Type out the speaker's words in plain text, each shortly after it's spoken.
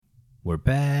We're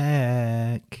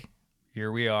back.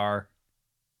 Here we are.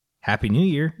 Happy New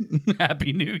Year.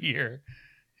 Happy New Year.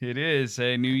 It is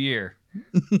a new year.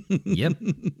 Yep.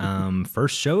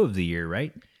 First show of the year,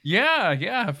 right?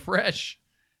 Yeah, fresh.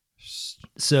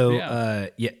 So, Yeah.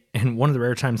 and one of the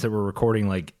rare times that we're recording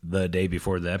like the day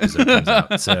before the episode comes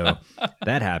out. So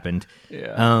that happened.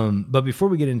 Yeah. But before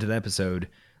we get into the episode,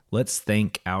 let's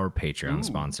thank our Patreon Ooh,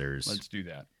 sponsors. Let's do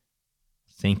that.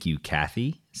 Thank you,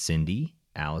 Kathy, Cindy,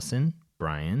 Allison,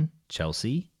 Brian,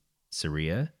 Chelsea,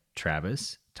 Saria,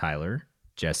 Travis, Tyler,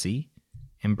 Jesse,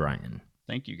 and Brian.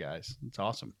 Thank you guys. It's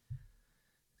awesome.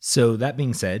 So that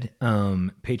being said,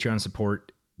 Patreon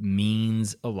support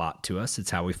means a lot to us.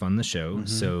 It's how we fund the show. Mm-hmm.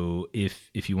 So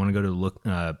if you want to go to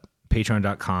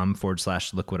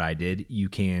patreon.com/look what I did, you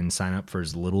can sign up for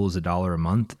as little as $1 a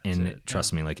month. And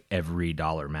trust me, like every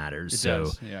dollar matters. It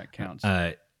does. Yeah, it counts.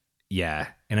 Yeah.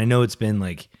 And I know it's been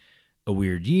like a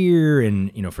weird year,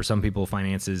 and you know, for some people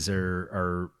finances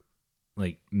are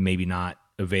like maybe not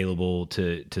available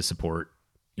to support,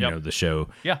 you know, the show.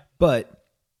 Yeah. But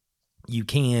you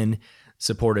can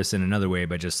support us in another way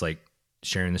by just like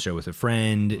sharing the show with a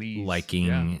friend,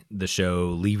 liking the show,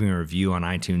 leaving a review on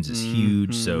iTunes is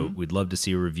huge. So we'd love to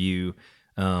see a review.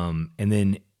 And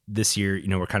then this year, you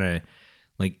know, we're kind of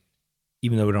like,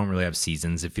 even though we don't really have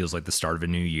seasons, it feels like the start of a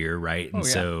new year, right? And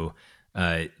so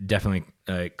definitely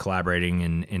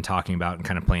collaborating and talking about and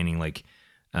kind of planning like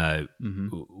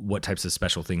what types of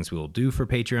special things we'll do for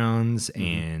Patreons.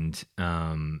 And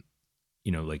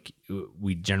you know, like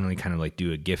we generally kind of like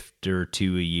do a gift or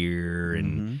two a year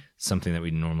and something that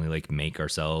we normally like make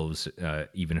ourselves,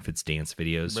 even if it's dance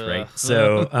videos, right?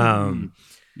 So,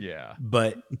 yeah.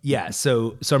 But yeah,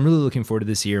 so I'm really looking forward to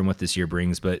this year and what this year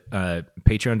brings. But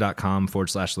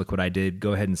patreon.com/look what I did.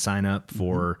 Go ahead and sign up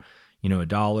for, you know,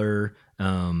 $1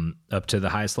 up to the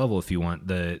highest level if you want.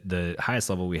 The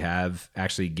highest level we have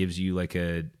actually gives you like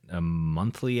a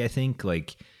monthly, I think,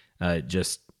 like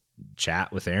just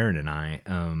chat with Aaron and I,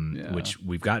 which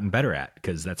we've gotten better at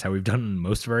because that's how we've done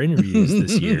most of our interviews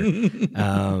this year.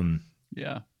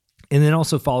 Yeah. And then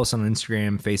also follow us on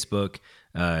Instagram, Facebook,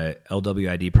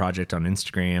 LWID Project on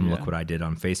Instagram. Look what I did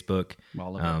on Facebook.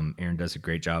 Aaron does a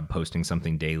great job posting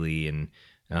something daily, and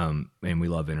we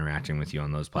love interacting with you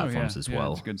on those platforms as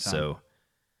well. It's a good time. So,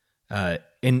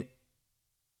 and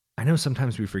I know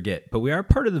sometimes we forget, but we are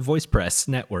part of the VoicePress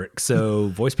network. So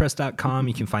voicepress.com,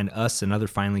 you can find us and other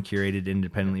finely curated,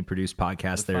 independently produced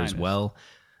podcasts there as well.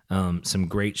 Some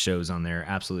great shows on there.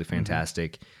 Absolutely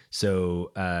fantastic.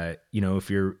 So, you know,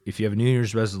 if you have a New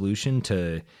Year's resolution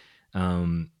to,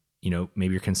 you know,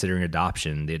 maybe you're considering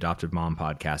adoption, the Adoptive Mom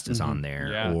podcast is on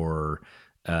there, or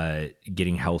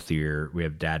getting healthier. We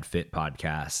have Dad Fit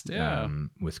podcast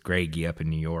with Greggy up in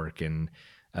New York, and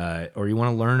or you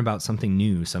want to learn about something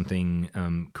new,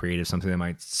 something creative, something that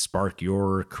might spark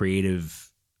your creative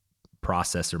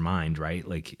process or mind, right?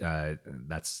 Like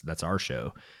that's our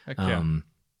show. Heck yeah.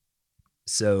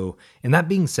 So, and that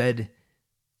being said,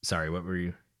 sorry, what were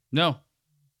you? No.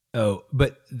 Oh,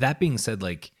 but that being said,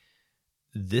 like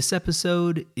this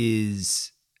episode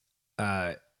is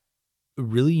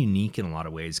really unique in a lot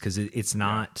of ways because it's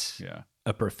not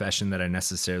a profession that I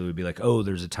necessarily would be like, oh,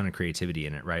 there's a ton of creativity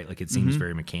in it, right? Like it seems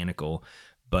very mechanical.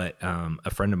 But a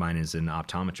friend of mine is an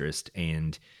optometrist,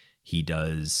 and he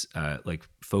does like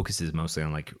focuses mostly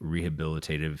on like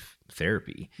rehabilitative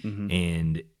therapy.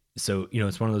 And so, you know,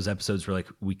 it's one of those episodes where like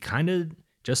we kind of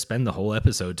just spend the whole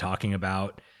episode talking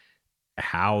about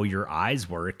how your eyes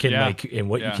work and like and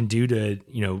what you can do to,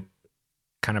 you know,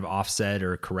 kind of offset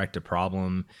or correct a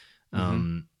problem.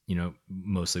 You know,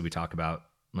 mostly we talk about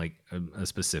like a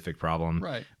specific problem,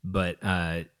 right? But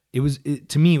to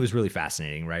me it was really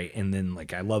fascinating, right? And then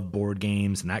like I love board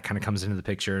games, and that kind of comes into the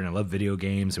picture, and I love video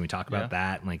games, and we talk about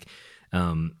that and like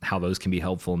how those can be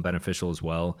helpful and beneficial as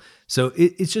well. So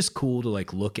it's just cool to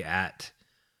like look at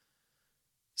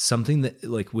something that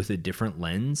like with a different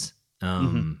lens.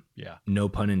 No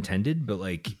pun intended, but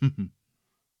like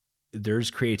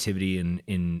there's creativity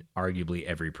in arguably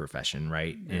every profession,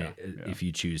 right? If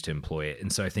you choose to employ it.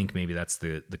 And so I think maybe that's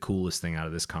the coolest thing out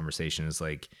of this conversation is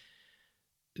like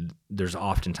there's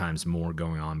oftentimes more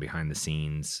going on behind the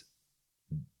scenes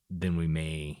than we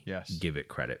may give it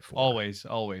credit for. Always.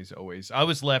 I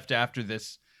was left after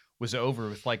this was over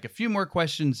with like a few more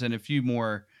questions and a few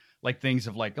more like things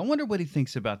of like, I wonder what he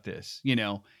thinks about this. You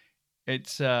know,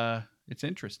 it's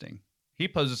interesting. He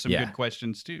poses some good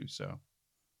questions too. So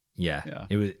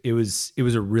it was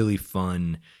a really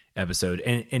fun episode.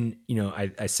 And you know,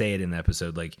 I say it in the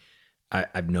episode, like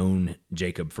I've known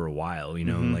Jacob for a while, you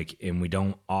know, like, and we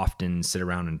don't often sit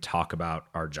around and talk about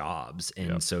our jobs.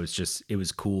 And so it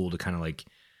was cool to kind of like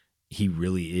he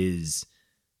really is,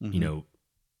 Mhm. you know,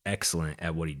 excellent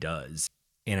at what he does.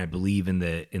 And I believe in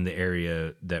the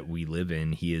area that we live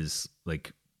in, he is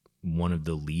like one of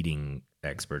the leading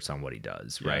experts on what he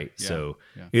does, Yeah, right? yeah, So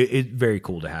yeah. it's very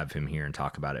cool to have him here and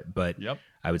talk about it. But Yep.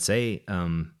 I would say,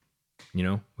 you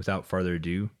know, without further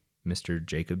ado, Mr.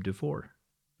 Jacob DeFore.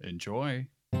 Enjoy.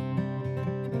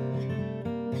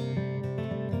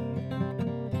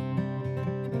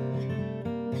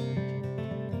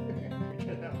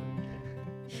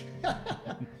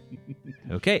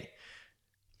 Okay,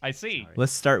 I see. Sorry.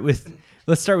 let's start with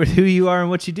who you are and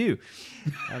what you do.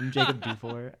 I'm Jacob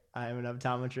Dufour. I'm an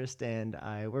optometrist and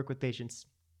I work with patients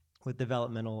with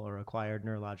developmental or acquired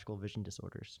neurological vision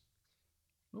disorders.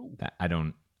 Ooh.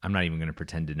 I'm not even going to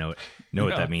pretend to know what No.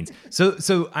 that means.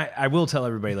 So I will tell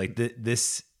everybody like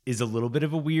this is a little bit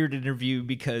of a weird interview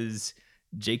because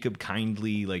Jacob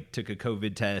kindly like took a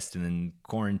COVID test and then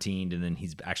quarantined, and then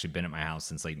he's actually been at my house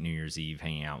since like New Year's Eve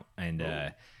hanging out.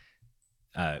 And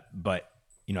but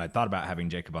you know, I thought about having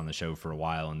Jacob on the show for a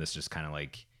while, and this just kind of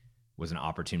like was an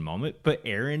opportune moment. But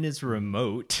Aaron is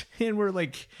remote, and we're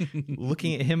like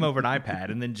looking at him over an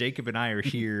iPad, and then Jacob and I are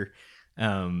here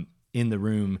in the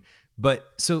room. But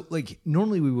so like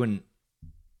normally we wouldn't.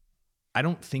 I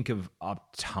don't think of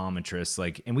optometrists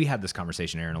like, and we had this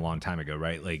conversation, Aaron, a long time ago,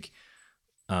 right? Like,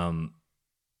 how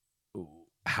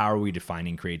are we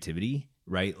defining creativity,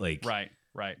 right? Like, Right.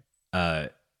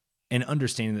 And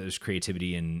understanding that there's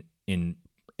creativity in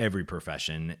every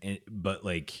profession, but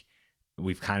like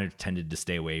we've kind of tended to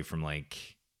stay away from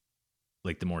like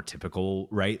the more typical,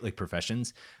 right, like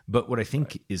professions. But what I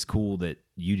think is cool that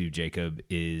you do, Jacob,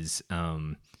 is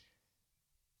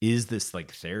this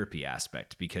like therapy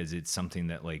aspect, because it's something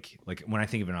that like when I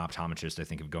think of an optometrist, I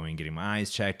think of going and getting my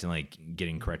eyes checked and like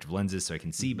getting corrective lenses so I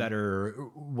can see better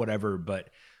or whatever.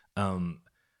 But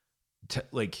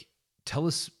tell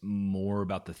us more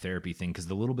about the therapy thing, because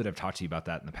the little bit I've talked to you about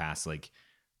that in the past, like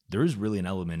there is really an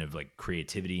element of like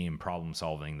creativity and problem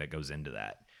solving that goes into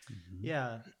that.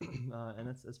 Yeah, and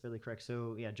that's fairly correct.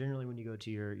 So yeah, generally when you go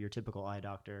to your typical eye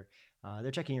doctor,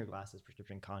 they're checking your glasses,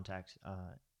 prescription, contact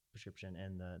prescription,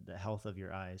 and the health of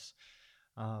your eyes.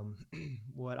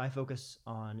 What I focus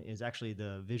on is actually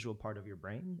the visual part of your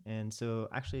brain. And so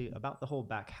actually about the whole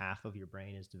back half of your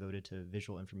brain is devoted to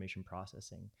visual information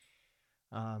processing.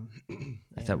 I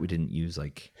thought we didn't use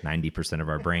like 90% of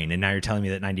our brain, and now you're telling me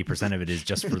that 90% of it is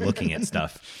just for looking at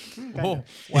stuff. Oh,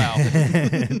 wow.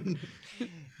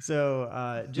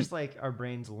 So just like our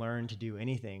brains learn to do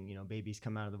anything, you know, babies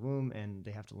come out of the womb and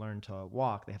they have to learn to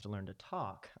walk, they have to learn to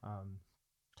talk.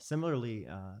 Similarly,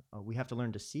 we have to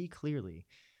learn to see clearly.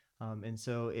 And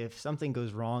so if something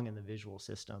goes wrong in the visual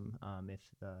system,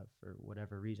 for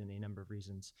whatever reason, a number of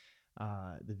reasons,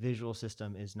 the visual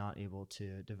system is not able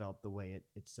to develop the way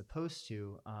it's supposed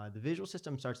to, the visual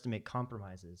system starts to make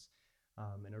compromises.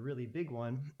 And a really big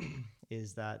one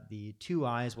is that the two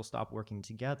eyes will stop working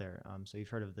together. So you've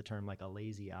heard of the term like a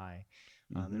lazy eye.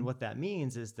 And what that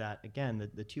means is that, again,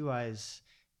 the two eyes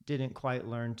didn't quite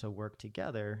learn to work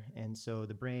together. And so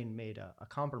the brain made a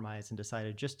compromise and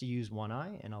decided just to use one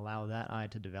eye and allow that eye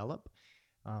to develop,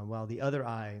 while the other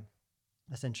eye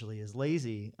essentially is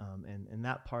lazy, and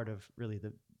that part of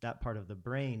that part of the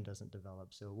brain doesn't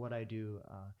develop. So what I do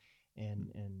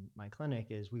in my clinic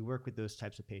is we work with those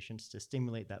types of patients to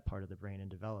stimulate that part of the brain and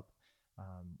develop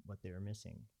what they were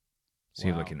missing. So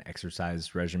you have like an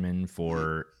exercise regimen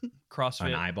for CrossFit.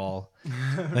 an eyeball.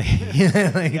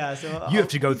 Yeah, so you have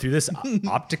to go through this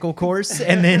optical course,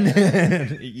 and then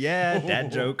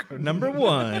dad joke number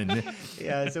one.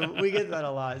 Yeah, so we get that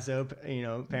a lot. So you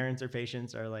know, parents or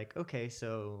patients are like, okay,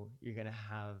 so you're gonna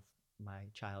have my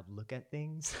child look at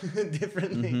things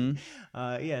differently.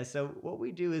 Yeah, so what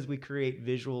we do is we create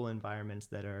visual environments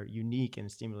that are unique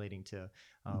and stimulating to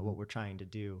what we're trying to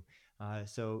do.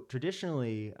 So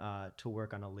traditionally, to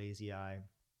work on a lazy eye,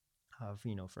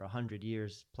 for 100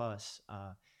 years plus,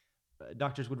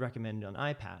 doctors would recommend an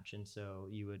eye patch, and so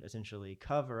you would essentially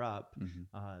cover up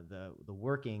the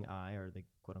working eye, or the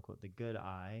quote unquote the good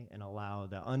eye, and allow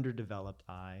the underdeveloped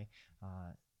eye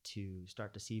to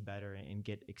start to see better and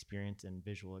get experience in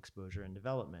visual exposure and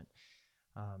development.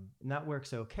 And that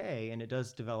works okay, and it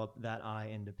does develop that eye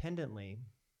independently.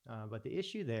 But the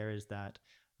issue there is that,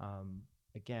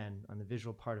 again, on the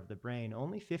visual part of the brain,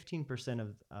 only 15%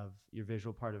 of your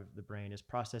visual part of the brain is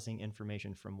processing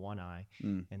information from one eye,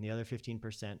 and the other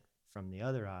 15% from the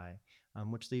other eye,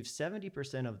 which leaves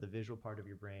 70% of the visual part of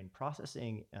your brain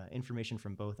processing information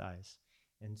from both eyes.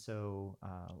 And so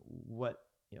what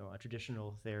a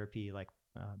traditional therapy like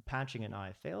patching an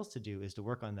eye fails to do is to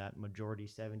work on that majority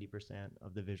 70%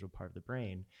 of the visual part of the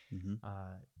brain.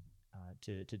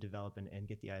 to develop and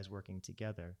get the eyes working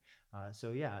together.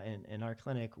 So yeah, in our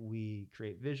clinic, we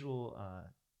create visual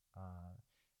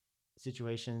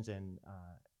situations and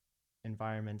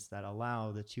environments that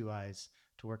allow the two eyes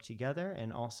to work together,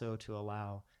 and also to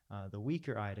allow the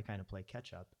weaker eye to kind of play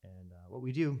catch up. And what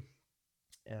we do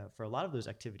for a lot of those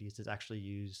activities is actually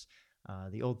use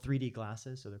the old 3D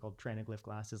glasses. So they're called traneglyph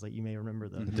glasses. Like you may remember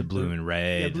the blue and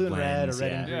red. Yeah, blue and red, or lens,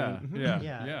 red and green.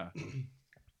 Yeah.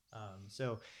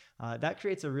 So that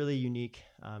creates a really unique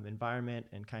environment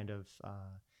and kind of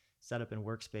setup and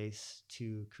workspace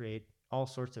to create all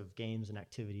sorts of games and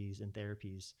activities and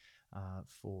therapies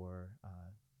for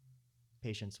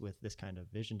patients with this kind of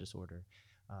vision disorder.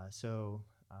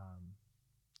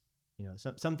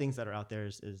 Some things that are out there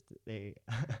is they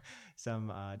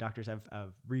some doctors have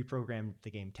reprogrammed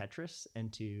the game Tetris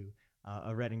into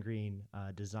a red and green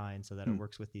design so that it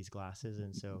works with these glasses.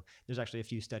 And so there's actually a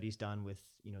few studies done with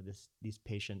these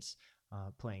patients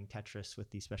playing Tetris with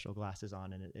these special glasses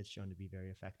on, and it's shown to be very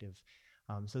effective.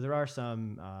 So there are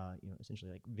some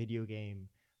essentially like video game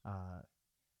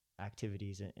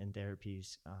activities and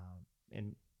therapies.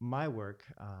 In my work,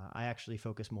 I actually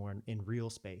focus more in real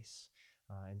space.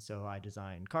 And so I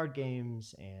design card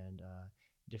games and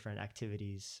different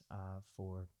activities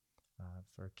for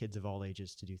kids of all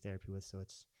ages to do therapy with. So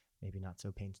it's maybe not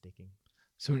so painstaking.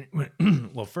 So,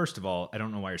 well, first of all, I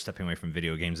don't know why you're stepping away from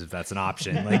video games if that's an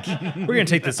option. Like, we're going to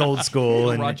take this old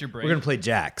school and we're going to play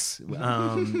jacks.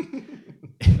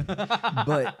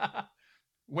 But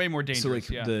way more dangerous.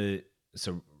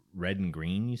 So red and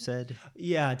green, you said?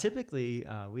 Yeah, typically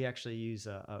we actually use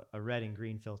a red and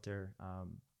green filter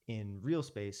in real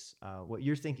space. What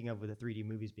you're thinking of with the 3D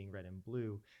movies being red and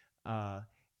blue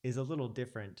is a little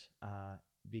different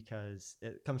because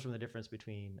it comes from the difference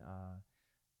between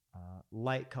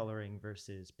light coloring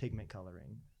versus pigment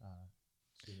coloring.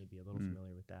 So you may be a little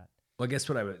familiar with that. Well, I guess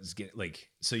what I was getting,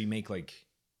 so you make like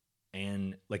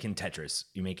in Tetris,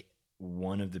 you make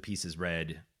one of the pieces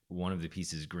red, one of the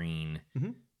pieces green,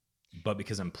 but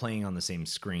because I'm playing on the same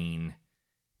screen,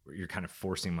 you're kind of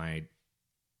forcing my,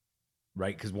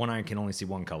 right? Because one eye can only see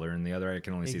one color and the other eye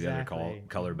can only see the other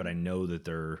color, but I know that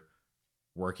they're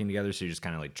working together. So you're just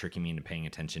kind of like tricking me into paying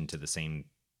attention to the same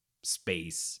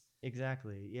space.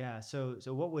 Exactly. Yeah. So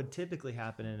what would typically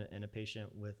happen in a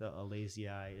patient with a lazy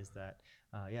eye is that,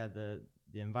 the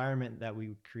environment that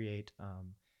we create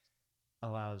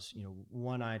allows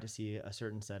one eye to see a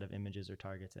certain set of images or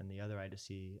targets, and the other eye to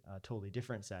see a totally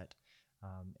different set.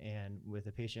 And with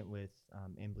a patient with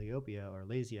amblyopia or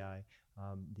lazy eye,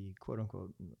 the quote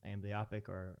unquote amblyopic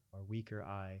or weaker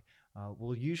eye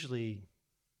will usually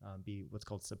be what's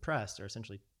called suppressed, or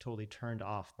essentially totally turned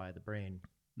off by the brain.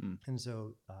 And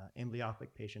so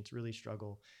amblyopic patients really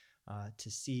struggle to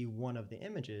see one of the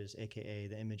images, aka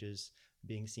the images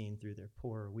being seen through their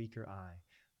poor, weaker eye.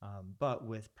 But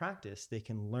with practice, they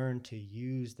can learn to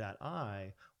use that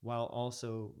eye while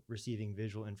also receiving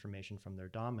visual information from their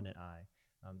dominant eye.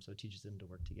 So it teaches them to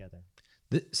work together.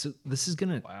 So this is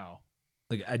gonna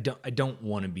like I don't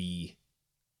want to be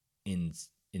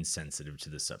insensitive to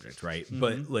this subject, right?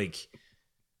 But like,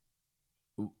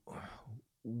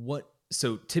 what?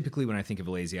 So typically, when I think of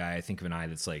a lazy eye, I think of an eye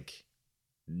that's like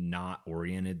not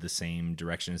oriented the same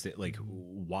direction as it. Like,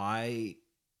 why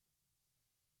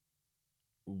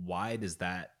does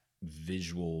that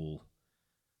visual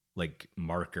like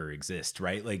marker exist,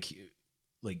 right? Like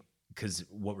because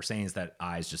what we're saying is that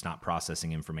eye is just not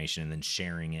processing information and then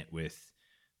sharing it with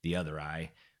the other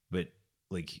eye. But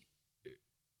like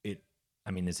it,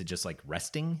 I mean, is it just like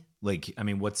resting? Like, I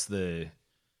mean, what's the...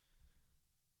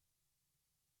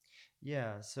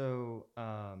 Yeah, so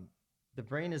the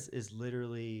brain is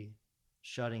literally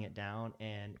shutting it down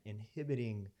and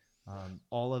inhibiting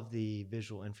all of the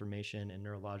visual information and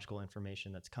neurological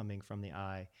information that's coming from the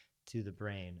eye to the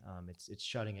brain. It's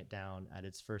shutting it down at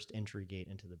its first entry gate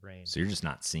into the brain. So you're just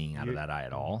not seeing out of that eye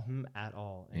at all? At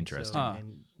all. And interesting.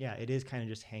 And yeah, it is kind of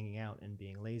just hanging out and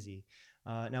being lazy.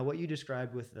 Now, what you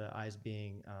described with the eyes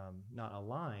being not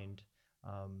aligned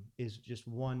is just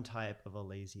one type of a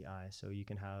lazy eye. So you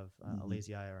can have a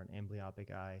lazy eye or an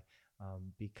amblyopic eye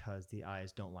because the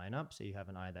eyes don't line up. So you have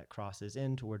an eye that crosses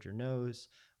in towards your nose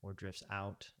or drifts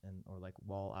out or like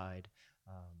wall-eyed.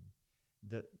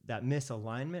 That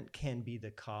misalignment can be the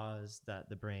cause that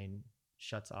the brain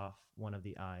shuts off one of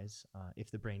the eyes. If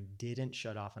the brain didn't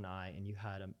shut off an eye and you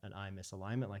had an eye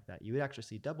misalignment like that, you would actually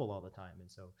see double all the time.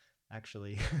 And so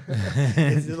actually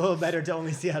it's a little better to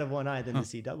only see out of one eye than to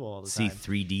see double all the time.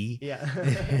 See 3D? Yeah.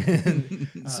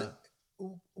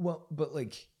 Well, but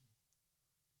like,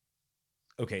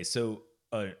 okay, so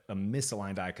a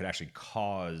misaligned eye could actually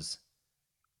cause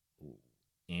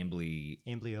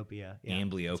amblyopia. Yeah,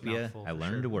 amblyopia. I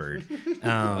learned sure. a word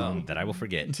that I will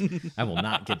forget. I will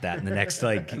not get that in the next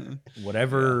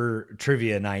whatever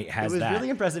trivia night has that. It was really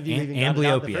impressive you even got it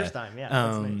out the first time. Yeah,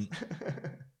 that's nice.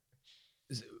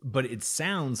 But it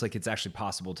sounds like it's actually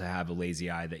possible to have a lazy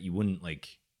eye that you wouldn't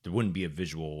there wouldn't be a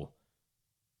visual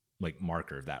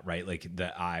marker of that, right? Like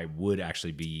the eye would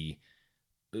actually be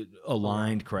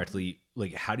aligned correctly.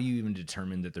 Like, how do you even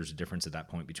determine that there's a difference at that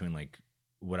point between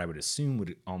what I would assume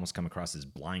would almost come across as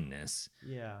blindness,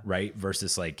 right,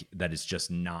 versus that it's just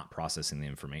not processing the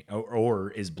information,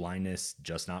 or is blindness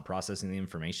just not processing the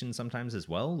information sometimes as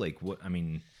well?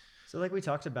 So like we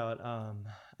talked about,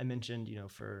 I mentioned,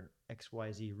 for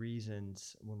XYZ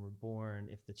reasons, when we're born,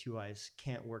 if the two eyes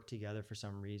can't work together for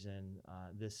some reason,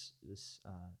 this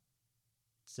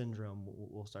syndrome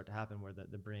will start to happen where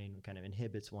the brain kind of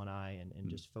inhibits one eye and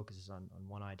just focuses on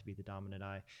one eye to be the dominant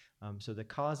eye. So the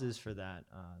causes for that,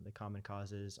 the common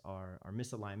causes are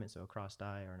misalignment, so a crossed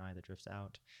eye or an eye that drifts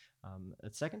out. The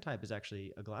second type is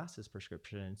actually a glasses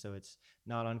prescription. So it's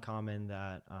not uncommon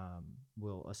that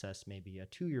we'll assess maybe a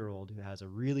 2-year-old who has a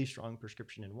really strong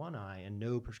prescription in one eye and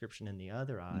no prescription in the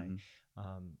other eye.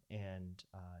 And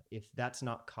if that's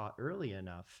not caught early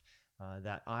enough,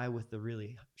 that eye with the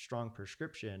really strong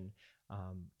prescription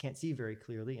can't see very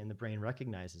clearly, and the brain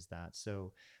recognizes that.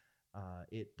 So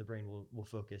the brain will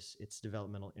focus its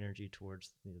developmental energy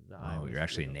towards the eye. Oh, you're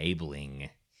actually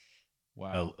enabling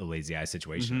a lazy eye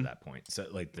situation at that point. So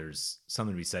there's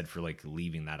something to be said for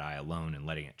leaving that eye alone and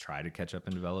letting it try to catch up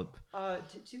and develop.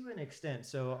 To an extent.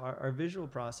 So our visual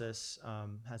process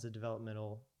has a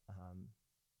developmental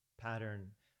pattern.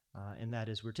 And that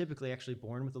is, we're typically actually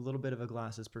born with a little bit of a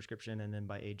glasses prescription, and then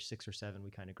by age 6 or 7, we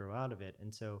kind of grow out of it.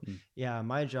 And so,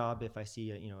 my job, if I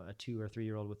see a 2 or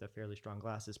 3-year-old with a fairly strong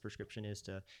glasses prescription, is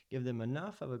to give them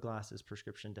enough of a glasses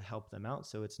prescription to help them out,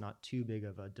 so it's not too big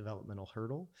of a developmental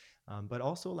hurdle, but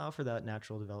also allow for that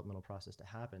natural developmental process to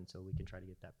happen, so we can try to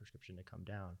get that prescription to come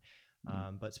down.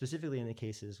 But specifically in the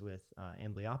cases with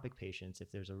amblyopic patients,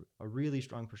 if there's a really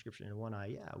strong prescription in one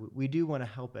eye, we do want to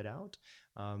help it out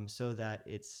so that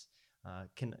it's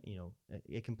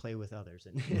it can play with others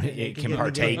and it can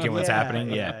partake in what's happening.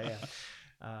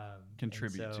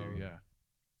 Contribute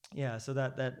to. So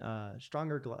that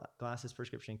stronger glasses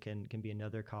prescription can be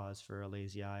another cause for a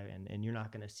lazy eye, and you're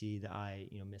not going to see the eye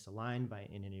misaligned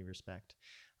in any respect.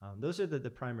 Those are the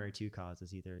primary two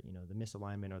causes, either the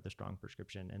misalignment or the strong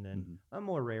prescription, and then a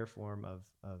more rare form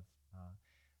of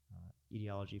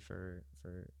etiology for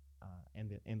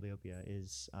amblyopia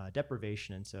is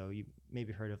deprivation. And so you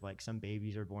maybe heard of some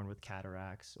babies are born with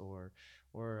cataracts or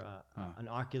an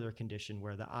ocular condition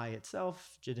where the eye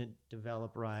itself didn't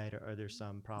develop right, or there's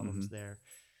some problems there,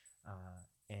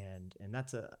 and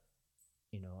that's a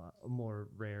more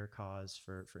rare cause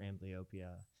for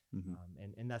amblyopia.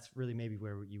 And that's really maybe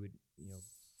where you would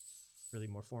really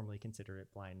more formally consider it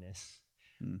blindness.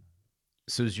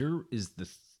 So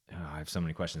I have so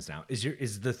many questions now.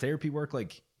 Is the therapy work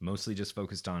mostly just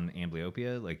focused on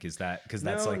amblyopia? Is that because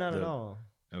that's not at all.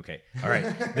 Okay. All right.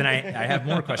 Then I have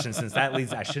more questions, since that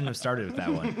leads. I shouldn't have started with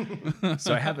that one.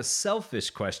 So I have a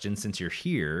selfish question since you're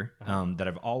here that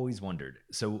I've always wondered.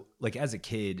 So as a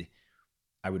kid,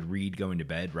 I would read going to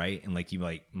bed, right? And you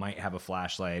might have a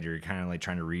flashlight, or you're kind of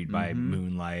trying to read by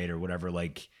moonlight or whatever,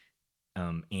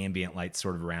 ambient light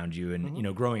sort of around you.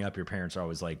 And growing up, your parents are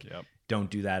always don't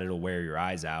do that, it'll wear your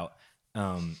eyes out.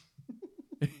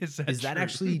 Is that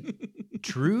actually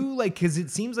true? Because it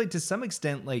seems to some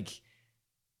extent,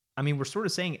 we're sort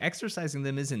of saying exercising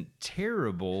them isn't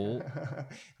terrible.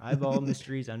 Eyeball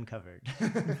mysteries uncovered.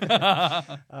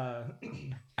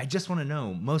 I just want to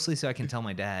know, mostly so I can tell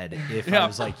my dad if I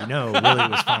was really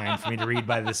it was fine for me to read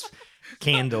by this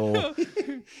candle.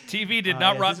 TV did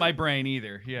not rot my brain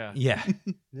either. Yeah.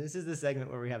 This is the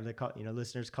segment where we have the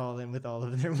listeners call in with all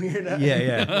of their weird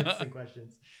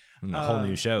questions. A whole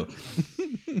new show.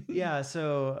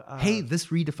 So hey, this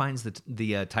redefines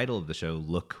the title of the show.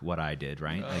 Look what I did,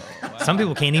 right? Some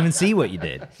people can't even see what you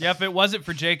did. Yeah, if it wasn't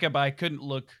for Jacob, I couldn't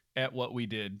look at what we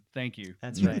did. Thank you.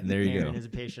 That's right. There you Aaron go. is a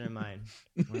patient of mine.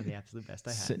 One of the absolute best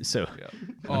I had. So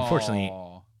unfortunately,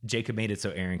 Jacob made it so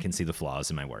Aaron can see the flaws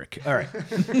in my work. All right.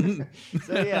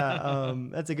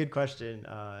 That's a good question.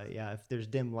 If there's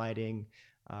dim lighting,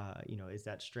 is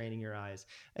that straining your eyes?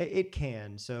 It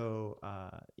can. So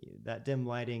that dim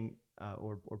lighting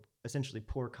or essentially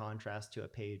poor contrast to a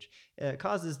page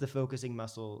causes the focusing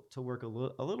muscle to work a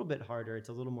little bit harder. It's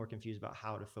a little more confused about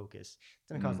how to focus.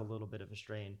 It's going to cause a little bit of a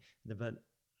strain. But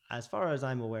as far as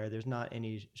I'm aware, there's not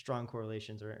any strong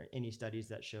correlations or any studies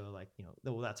that show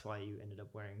that's why you ended up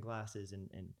wearing glasses and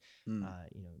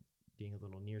being a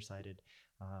little nearsighted.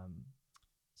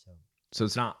 So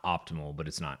it's not optimal, but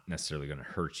it's not necessarily going to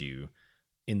hurt you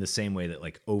in the same way that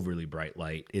like overly bright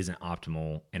light isn't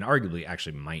optimal and arguably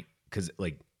actually might, because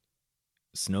like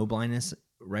snow blindness,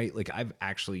 right? Like I've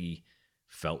actually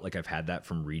felt like I've had that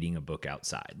from reading a book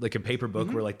outside, like a paper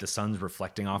book where like the sun's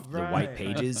reflecting off the white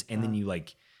pages and then you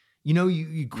like,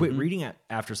 you quit reading it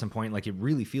after some point. Like it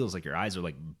really feels like your eyes are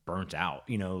like burnt out,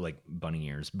 like bunny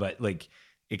ears, but like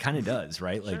it kind of does,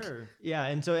 right? Like, sure. Yeah.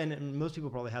 And most people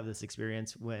probably have this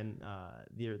experience when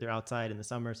they're outside in the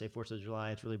summer, say 4th of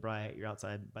July, it's really bright, you're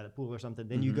outside by the pool or something.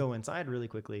 Then you go inside really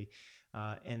quickly.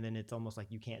 And then it's almost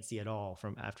like you can't see at all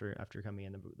from after coming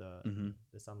in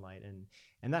the sunlight.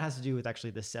 And that has to do with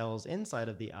actually the cells inside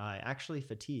of the eye actually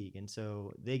fatigue. And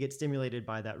so they get stimulated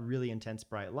by that really intense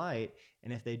bright light.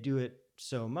 And if they do it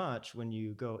so much when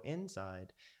you go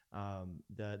inside,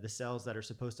 the cells that are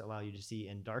supposed to allow you to see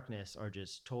in darkness are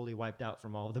just totally wiped out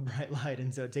from all of the bright light,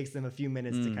 and so it takes them a few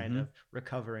minutes to kind of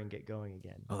recover and get going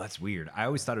again. Oh, that's weird. I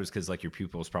always thought it was because like your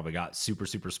pupils probably got super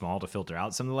small to filter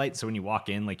out some of the light, so when you walk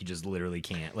in, like you just literally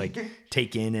can't like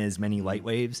take in as many light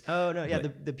waves. Oh no, yeah,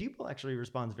 the pupil actually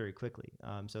responds very quickly.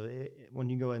 So when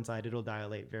you go inside, it'll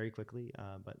dilate very quickly.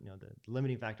 But the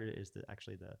limiting factor is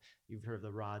you've heard of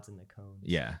the rods and the cones.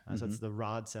 Yeah. So it's the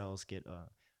rod cells get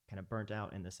kind of burnt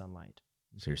out in the sunlight.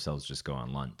 So your cells just go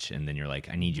on lunch, and then you're like,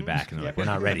 I need you back. And they're like, we're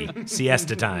not ready.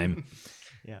 Siesta time.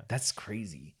 Yeah. That's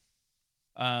crazy.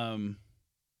 How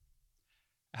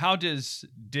does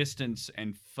distance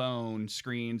and phone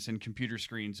screens and computer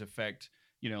screens affect,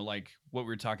 like what we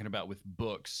were talking about with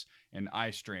books and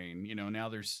eye strain? Now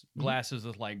there's glasses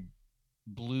with like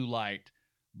blue light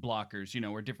blockers,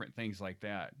 or different things like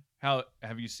that. How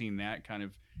have you seen that kind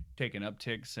of take an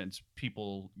uptick since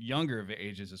people younger of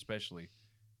ages, especially,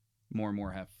 more and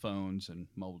more have phones and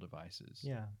mobile devices?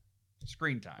 Yeah.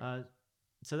 Screen time.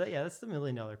 That's the $1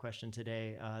 million question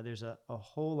today. There's a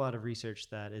whole lot of research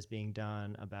that is being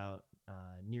done about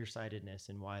nearsightedness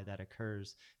and why that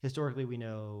occurs. Historically, we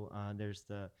know there's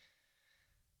the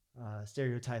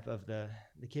stereotype of the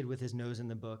kid with his nose in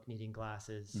the book needing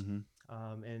glasses.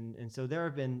 And so there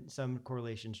have been some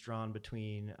correlations drawn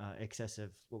between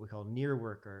excessive, what we call near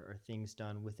work or things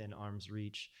done within arm's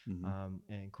reach,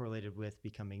 and correlated with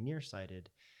becoming nearsighted.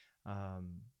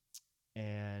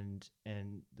 And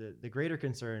the greater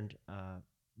concern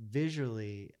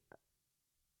visually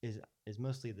is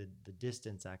mostly the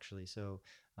distance, actually. So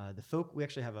we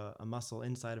actually have a muscle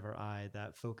inside of our eye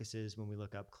that focuses when we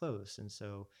look up close. And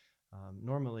so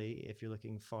normally, if you're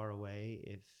looking far away,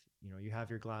 if you have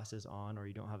your glasses on or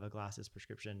you don't have a glasses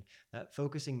prescription, that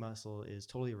focusing muscle is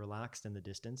totally relaxed in the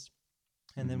distance.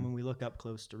 And then when we look up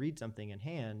close to read something in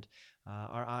hand,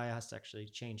 our eye has to actually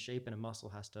change shape, and a muscle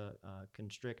has to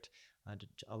constrict to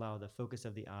allow the focus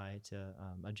of the eye to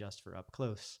adjust for up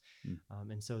close.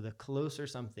 And so the closer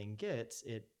something gets,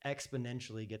 it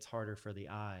exponentially gets harder for the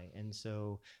eye. And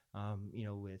so,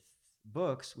 with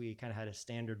books, we kind of had a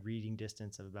standard reading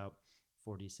distance of about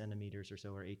 40 centimeters or so,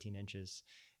 or 18 inches.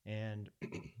 And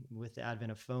with the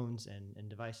advent of phones and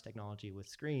device technology with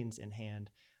screens in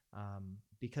hand,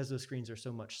 because those screens are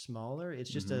so much smaller, it's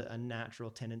just a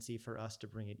natural tendency for us to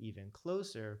bring it even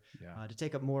closer, to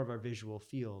take up more of our visual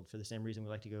field. For the same reason we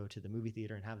like to go to the movie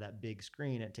theater and have that big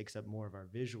screen, it takes up more of our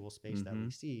visual space that we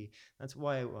see. That's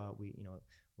why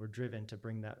we're driven to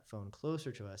bring that phone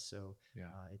closer to us. So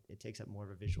it takes up more of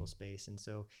a visual space. And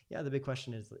so, the big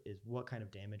question is what kind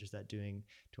of damage is that doing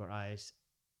to our eyes?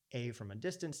 A, from a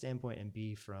distance standpoint, and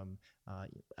B, from,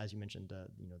 as you mentioned,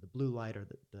 the blue light or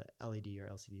the LED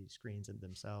or LCD screens in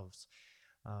themselves.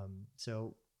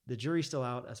 So the jury's still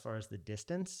out as far as the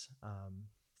distance.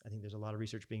 I think there's a lot of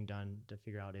research being done to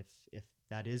figure out if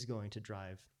that is going to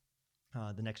drive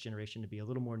the next generation to be a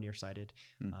little more nearsighted.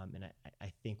 And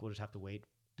I think we'll just have to wait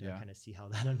to kind of see how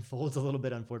that unfolds a little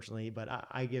bit, unfortunately. But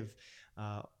I give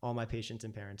all my patients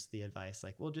and parents the advice,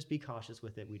 like, well, just be cautious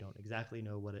with it. We don't exactly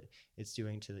know what it's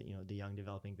doing to the young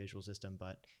developing visual system,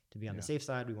 but to be on the safe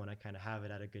side, we want to kind of have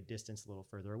it at a good distance, a little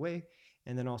further away,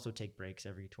 and then also take breaks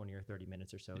every 20 or 30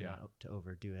 minutes or so, not to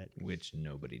overdo it. Which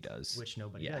nobody does.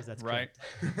 That's right.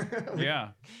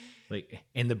 Like,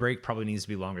 and the break probably needs to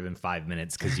be longer than 5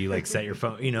 minutes because you like set your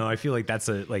phone. I feel like that's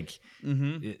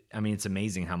it's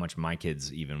amazing how much my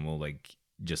kids even will like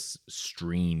just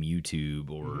stream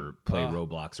YouTube or play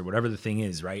Roblox or whatever the thing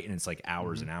is, right? And it's like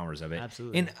hours and hours of it.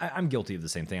 Absolutely. And I'm guilty of the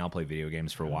same thing. I'll play video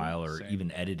games for a while, or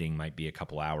even editing might be a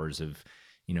couple hours of,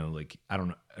 like, I don't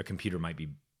know, a computer might be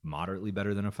moderately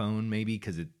better than a phone maybe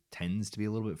because it tends to be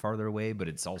a little bit farther away, but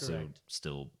it's also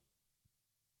still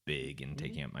big and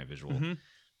taking up my visual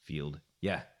field.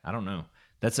 Yeah, I don't know.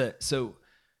 So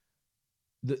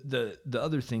The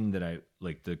other thing that I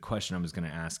like, the question I was going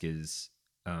to ask is,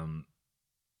 when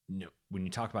you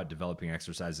talk about developing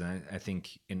exercise, and I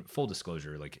think, in full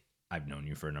disclosure, like, I've known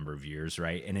you for a number of years,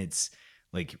 right? And it's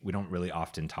like, we don't really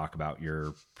often talk about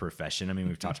your profession. I mean,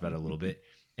 we've talked about it a little bit.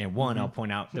 And I'll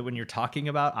point out that when you're talking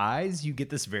about eyes, you get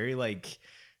this very like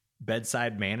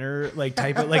bedside manner, like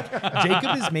type of like,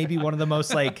 Jacob is maybe one of the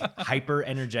most like hyper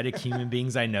energetic human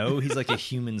beings I know. He's like a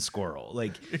human squirrel.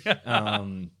 Like,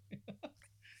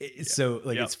 so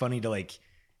like, it's funny to like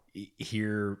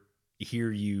hear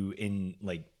you in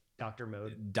like doctor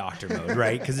mode,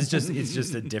 right? Because it's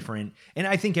just a different, and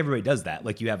I think everybody does that.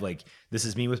 Like, you have like, this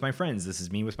is me with my friends, this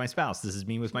is me with my spouse, this is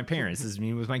me with my parents, this is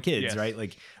me with my kids, right?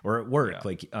 Like, or at work,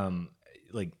 like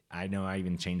I know I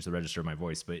even changed the register of my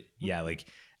voice, but yeah, like,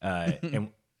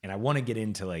 and I want to get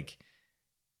into like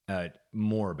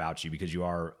more about you, because you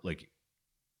are like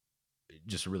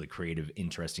just a really creative,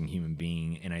 interesting human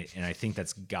being, and I think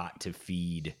that's got to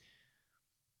feed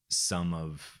some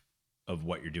of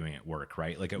what you're doing at work,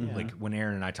 right? Like, like when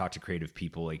Aaron and I talk to creative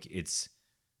people, like it's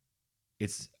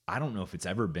I don't know if it's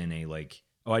ever been a like,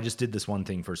 oh, I just did this one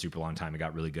thing for a super long time, I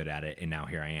got really good at it, and now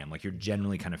here I am. Like, you're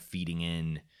generally kind of feeding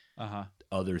in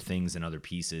other things and other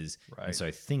pieces, right? And so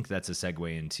I think that's a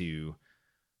segue into,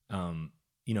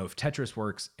 if Tetris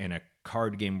works and a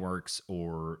card game works,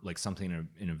 or like something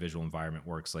in a visual environment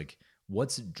works, like,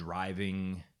 what's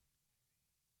driving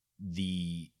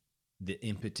the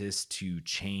impetus to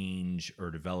change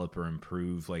or develop or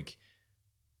improve? Like,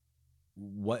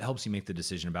 what helps you make the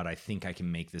decision about, I think I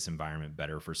can make this environment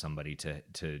better for somebody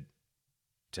to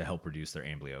help reduce their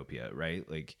amblyopia, right?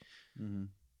 Like,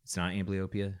 it's not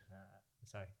amblyopia.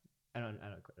 Sorry, I don't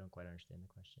quite understand the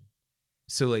question.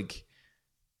 So like,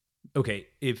 okay,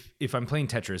 if I'm playing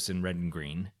Tetris in red and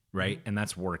green, right, and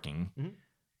that's working,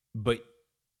 but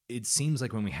it seems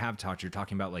like when we have talked, you're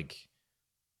talking about like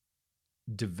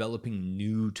developing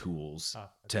new tools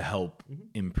to help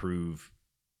improve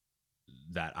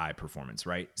that eye performance,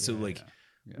 right? So like,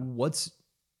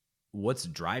 what's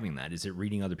driving that? Is it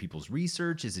reading other people's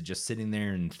research? Is it just sitting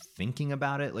there and thinking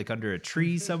about it like under a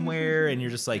tree somewhere, and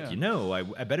you're just like,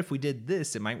 I bet if we did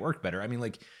this, it might work better? I mean,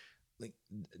 like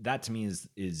that to me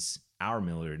is our $1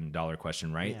 million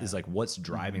question, right? Is like, what's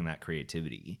driving that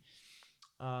creativity?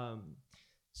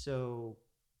 So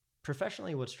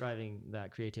professionally, what's driving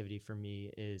that creativity for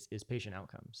me is patient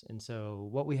outcomes. And so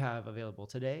what we have available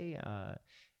today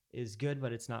is good,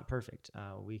 but it's not perfect.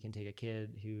 We can take a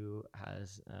kid who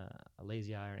has a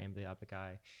lazy eye or an amblyopic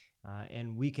eye,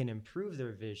 and we can improve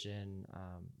their vision,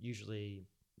 usually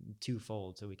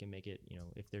twofold. So we can make it,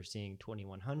 if they're seeing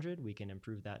 2100, we can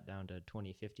improve that down to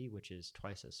 2050, which is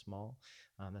twice as small.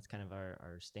 That's kind of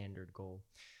our standard goal.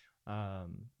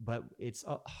 But it's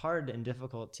hard and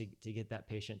difficult to get that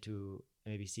patient to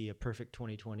maybe see a perfect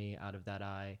 20/20 out of that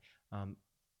eye,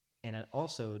 and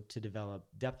also to develop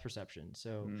depth perception.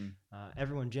 So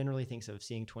everyone generally thinks of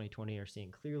seeing 20/20 or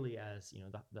seeing clearly as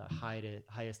the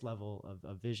highest level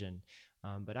of vision,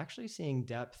 but actually seeing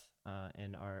depth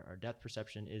and our depth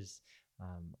perception is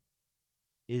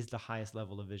the highest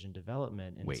level of vision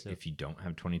development. And wait, so, if you don't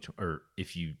have 20/20, or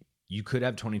if you could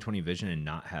have 20/20 vision and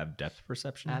not have depth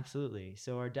perception? Absolutely.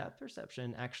 So our depth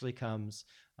perception actually comes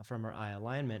from our eye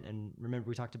alignment. And remember,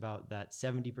 we talked about that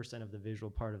 70% of the visual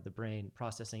part of the brain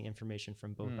processing information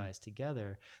from both eyes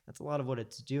together. That's a lot of what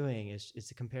it's doing,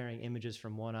 is comparing images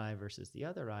from one eye versus the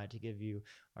other eye to give you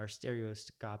our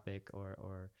stereoscopic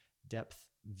or depth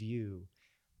view.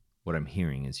 What I'm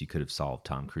hearing is you could have solved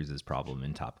Tom Cruise's problem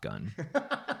in Top Gun.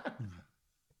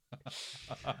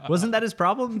 Wasn't that his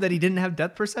problem, that he didn't have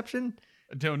depth perception?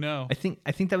 I don't know. I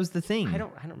think that was the thing. I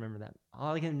don't remember that.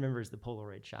 All I can remember is the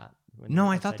Polaroid shot. No,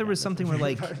 I thought there was something where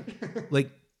like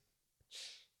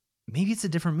maybe it's a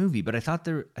different movie, but I thought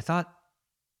there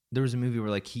was a movie where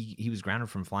like he was grounded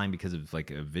from flying because of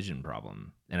like a vision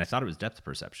problem, and I thought it was depth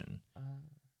perception.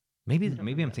 Maybe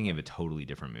I'm thinking of a totally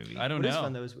different movie. I don't know.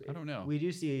 Fun, though, I don't know. We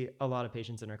do see a lot of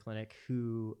patients in our clinic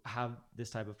who have this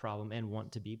type of problem and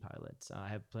want to be pilots. I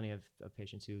have plenty of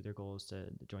patients who their goal is to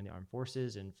join the armed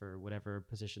forces, and for whatever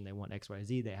position they want,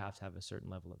 XYZ, they have to have a certain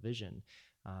level of vision.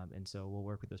 And so we'll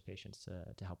work with those patients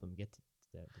to help them get to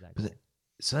that goal.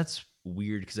 So that's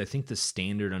weird, because I think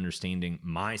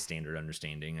my standard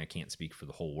understanding, I can't speak for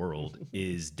the whole world,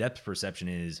 is depth perception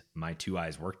is my two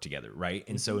eyes work together, right?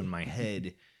 And so in my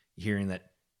head, hearing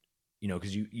that,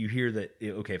 because you hear that,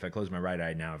 okay, if I close my right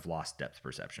eye now, I've lost depth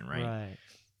perception, right? Right.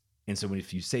 And so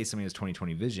if you say somebody has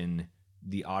 20/20 vision,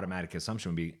 the automatic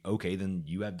assumption would be, okay, then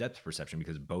you have depth perception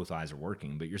because both eyes are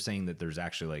working. But you're saying that there's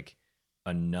actually like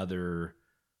another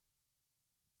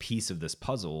piece of this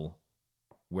puzzle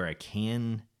where I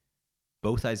can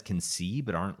both eyes can see,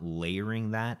 but aren't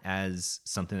layering that as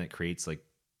something that creates like,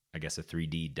 I guess, a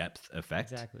 3D depth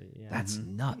effect. Exactly. Yeah. That's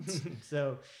nuts.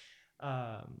 So,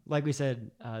 like we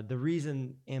said, the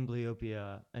reason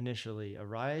amblyopia initially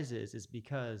arises is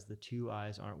because the two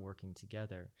eyes aren't working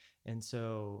together. And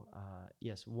so,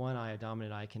 yes, one eye, a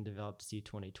dominant eye, can develop to see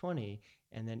 20/20.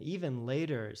 And then even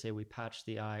later, say we patch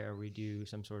the eye or we do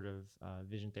some sort of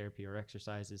vision therapy or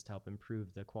exercises to help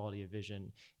improve the quality of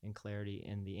vision and clarity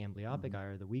in the amblyopic eye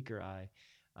or the weaker eye.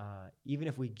 Even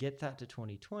if we get that to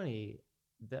 20/20,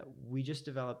 that we just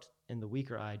developed in the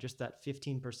weaker eye, just that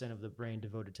 15% of the brain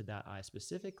devoted to that eye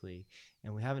specifically.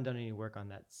 And we haven't done any work on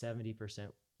that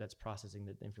 70% that's processing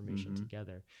the information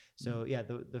together. So yeah,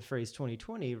 the phrase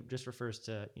 20/20 just refers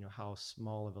to, how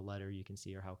small of a letter you can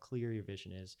see or how clear your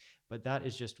vision is. But that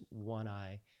is just one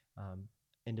eye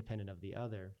independent of the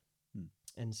other.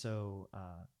 And so,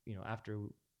 after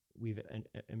we've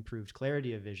improved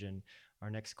clarity of vision, our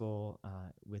next goal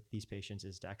with these patients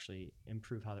is to actually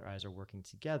improve how their eyes are working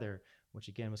together, which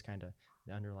again was kind of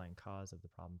the underlying cause of the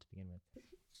problem to begin with.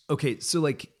 Okay, so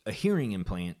like a hearing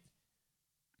implant,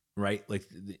 right? Like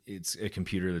it's a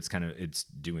computer that's it's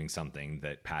doing something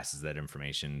that passes that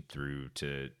information through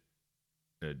to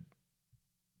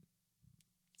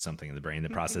something in the brain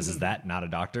that processes that. Not a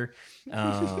doctor,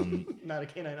 not a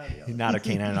canine audiologist. Not a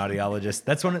canine audiologist.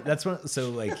 That's one.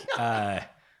 So like, I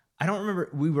don't remember.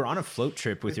 We were on a float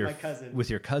trip with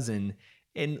your cousin,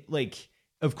 and like,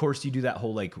 of course, you do that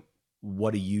whole like,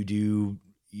 what do you do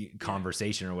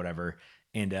conversation or whatever,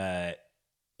 and I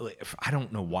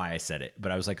don't know why I said it,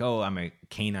 but I was like, oh, I'm a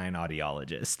canine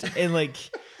audiologist, and like.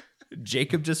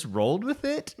 Jacob just rolled with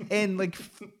it, and like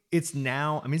it's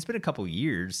now. I mean, it's been a couple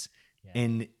years. Yeah.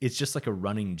 And it's just like a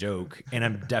running joke, and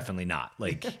I'm definitely not.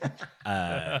 Like,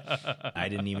 I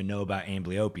didn't even know about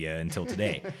amblyopia until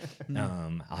today.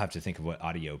 I'll have to think of what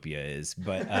audiopia is,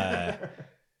 but I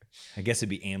guess it'd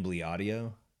be ambly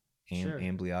audio. Sure.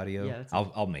 Ambly audio. Yeah,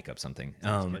 I'll make up something.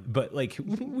 But like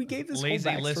we gave this lazy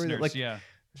whole backstory listeners,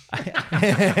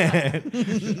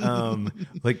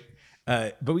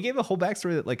 but we gave a whole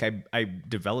backstory that like I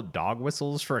developed dog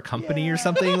whistles for a company or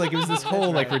something. Like it was this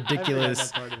whole like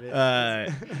ridiculous. That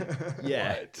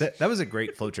was a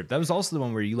great float trip. That was also the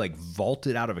one where you like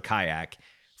vaulted out of a kayak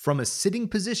from a sitting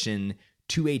position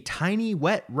to a tiny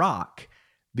wet rock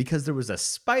because there was a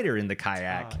spider in the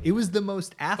kayak. It was the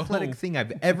most athletic thing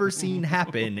I've ever seen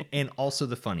happen, and also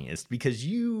the funniest because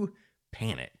you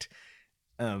panicked.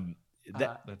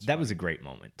 That was a great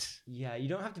moment. Yeah, you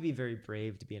don't have to be very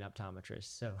brave to be an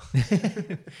optometrist. So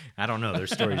I don't know.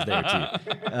 There's stories there too.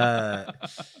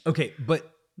 Okay,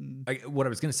 but what I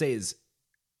was going to say is,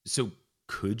 so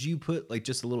could you put like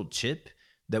just a little chip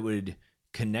that would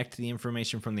connect the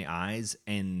information from the eyes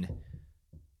and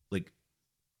like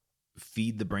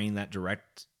feed the brain that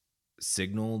direct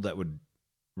signal that would,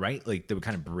 right? Like that would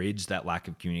kind of bridge that lack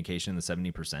of communication in the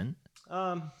 70%?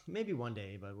 Maybe one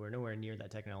day, but we're nowhere near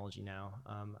that technology now.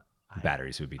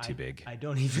 Batteries would be too big. I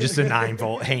don't even just a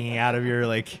 9-volt hanging out of your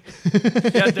like.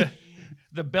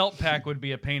 The belt pack would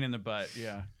be a pain in the butt.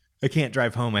 Yeah. I can't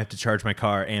drive home. I have to charge my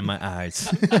car and my eyes.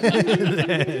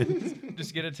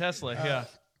 Just get a Tesla. Yeah.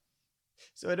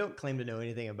 So I don't claim to know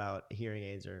anything about hearing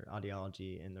aids or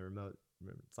audiology in the remote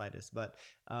slightest, but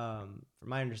from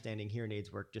my understanding, hearing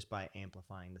aids work just by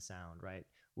amplifying the sound, right?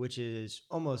 Which is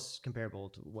almost comparable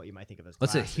to what you might think of as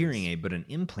glasses. Let's say hearing aid, but an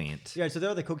implant. Yeah, so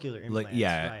they're the cochlear implants.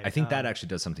 Right? I think that actually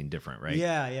does something different, right?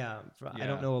 Yeah. I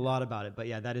don't know a lot about it, but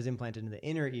yeah, that is implanted in the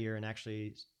inner ear and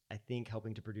actually, I think,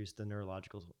 helping to produce the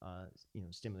neurological,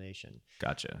 stimulation.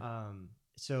 Gotcha.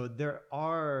 So there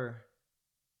are,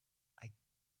 I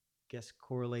guess,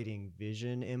 correlating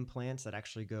vision implants that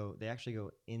actually go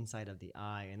inside of the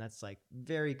eye, and that's like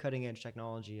very cutting edge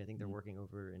technology. I think they're working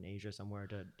over in Asia somewhere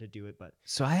to do it. But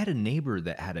so I had a neighbor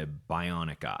that had a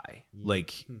bionic eye.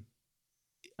 Like,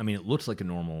 I mean, it looks like a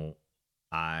normal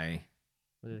eye.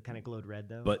 Was it kind of glowed red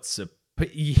though?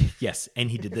 But yes, and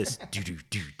he did this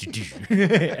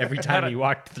every time he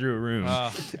walked through a room.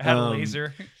 Had a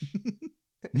laser.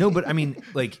 No, but I mean,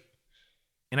 like.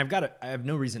 And I have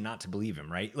no reason not to believe him,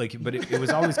 right? Like, but it was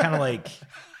always kind of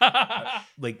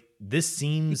like this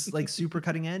seems like super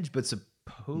cutting edge, but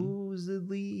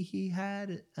supposedly he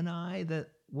had an eye that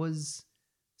was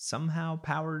somehow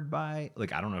powered by,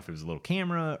 like, I don't know if it was a little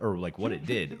camera or like what it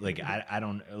did. Like, I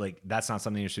don't, like, that's not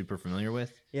something you're super familiar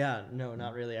with. Yeah, no,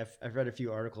 not really. I've read a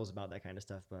few articles about that kind of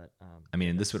stuff, but I mean,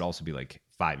 and this would also be like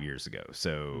 5 years ago.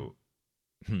 So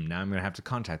now I'm going to have to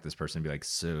contact this person and be like,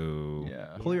 so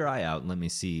pull your eye out and let me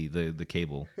see the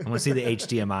cable. I want to see the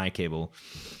HDMI cable.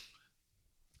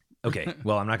 Okay,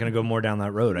 well, I'm not going to go more down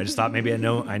that road. I just thought maybe I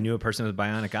knew a person with a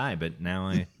bionic eye, but now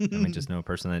I might just know a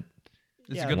person that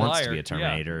It's a good wants liar. to be a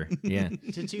Terminator. Yeah.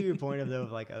 To your point of though,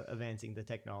 of like advancing the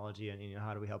technology and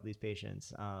how do we help these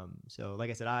patients? So like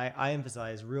I said, I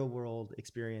emphasize real world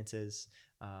experiences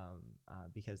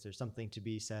because there's something to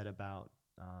be said about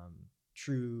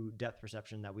true depth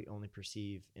perception that we only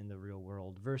perceive in the real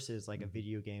world versus like a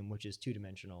video game, which is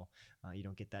 2-dimensional. You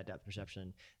don't get that depth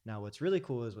perception. Now, what's really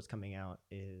cool is what's coming out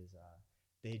is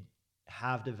they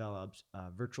have developed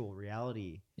virtual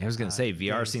reality. I was going to say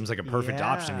VR seems like a perfect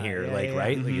option here, right?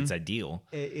 Like it's ideal.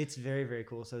 It's very, very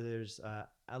cool. So there's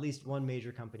at least one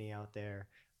major company out there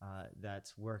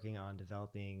that's working on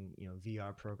developing,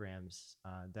 VR programs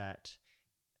that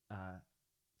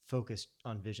focus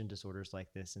on vision disorders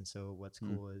like this. And so what's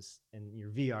cool is in your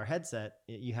VR headset,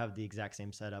 you have the exact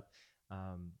same setup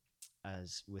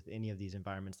as with any of these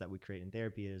environments that we create in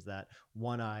therapy, is that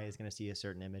one eye is going to see a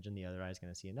certain image and the other eye is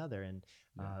going to see another. And,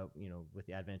 with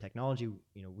the advent of technology,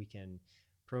 we can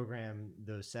program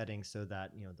those settings so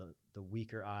that, the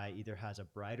weaker eye either has a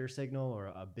brighter signal or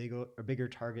a bigger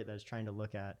target that it's trying to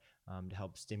look at to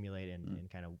help stimulate and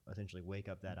kind of essentially wake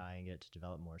up that eye and get it to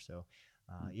develop more. So,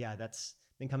 that's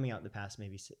been coming out in the past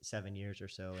maybe 7 years or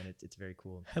so, and it's very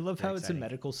cool. I love how exciting. it's a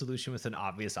medical solution with an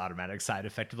obvious automatic side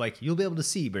effect of like you'll be able to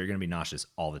see, but you're going to be nauseous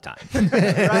all the time.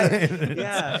 Right?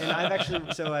 Yeah, and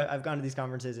I've gone to these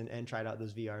conferences and tried out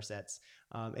those VR sets,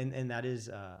 and that is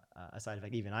a side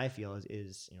effect. Even I feel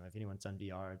is if anyone's done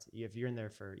VR, if you're in there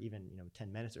for even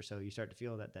 10 minutes or so, you start to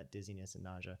feel that dizziness and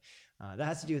nausea. That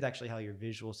has to do with actually how your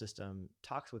visual system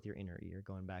talks with your inner ear.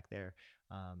 Going back there.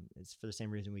 It's for the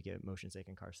same reason we get motion sick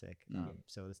and car sick.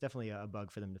 So it's definitely a bug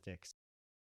for them to fix.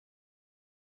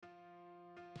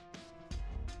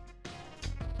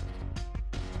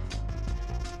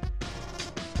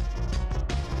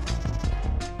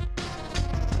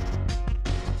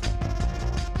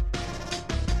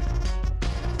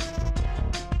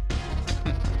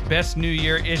 Best New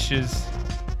Year issues.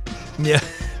 Yeah.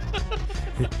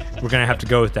 We're going to have to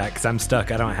go with that because I'm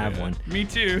stuck. I don't have one. Me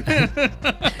too.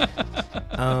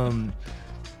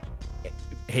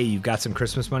 Hey, you've got some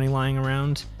Christmas money lying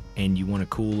around and you want a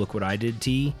cool Look What I Did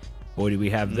tee? Boy, do we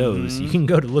have those. You can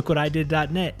go to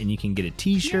lookwhatidid.net and you can get a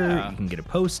t-shirt, you can get a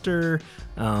poster.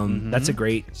 That's a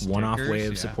great one-off way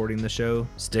of supporting the show.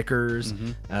 Stickers.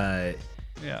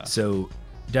 So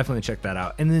definitely check that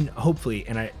out. And then hopefully,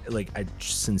 and I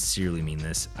sincerely mean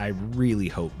this, I really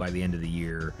hope by the end of the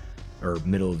year or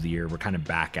middle of the year, we're kind of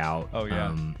back out. Oh,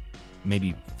 yeah.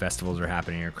 Maybe festivals are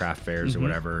happening or craft fairs or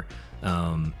whatever.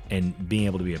 And being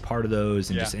able to be a part of those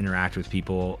and just interact with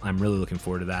people. I'm really looking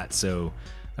forward to that. So,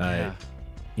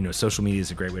 social media is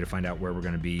a great way to find out where we're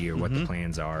going to be or what the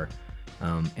plans are.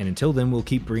 And until then, we'll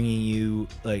keep bringing you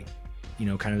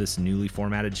kind of this newly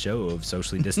formatted show of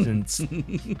socially distanced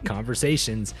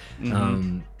conversations,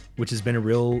 which has been a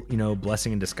real,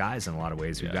 blessing in disguise in a lot of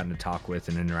ways. We've gotten to talk with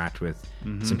and interact with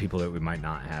some people that we might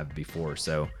not have before.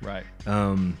 So, right.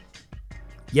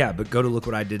 But go to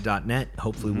lookwhatidid.net.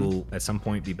 Hopefully we'll at some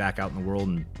point be back out in the world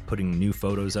and putting new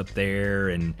photos up there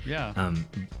and,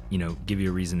 give you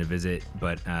a reason to visit.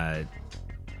 But, I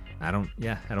don't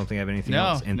think I have anything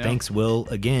else. And thanks, Will,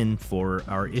 again for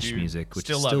our Ish music, which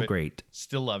is still great.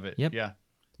 Still love it. Yep. Yeah.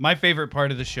 My favorite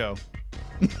part of the show.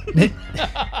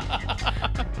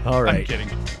 All right. I'm kidding.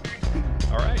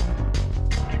 All right.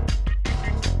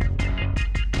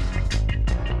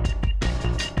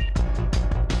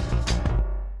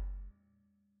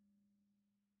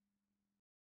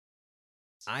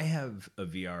 I have a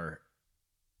VR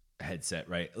headset,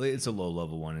 right? It's a low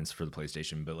level one. It's for the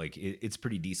PlayStation, but it's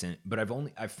pretty decent. But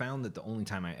I've found that the only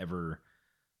time I ever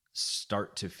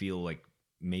start to feel like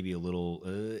maybe a little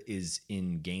is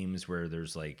in games where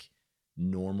there's like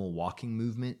normal walking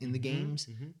movement in the games.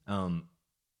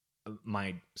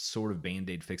 My sort of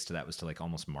band-aid fix to that was to like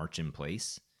almost march in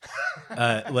place.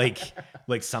 Like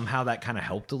somehow that kind of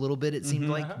helped a little bit, it seemed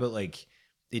like, but like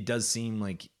it does seem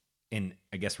like, and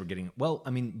I guess we're getting,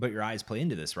 but your eyes play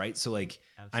into this, right? So like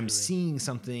absolutely. I'm seeing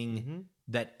something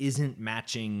that isn't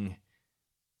matching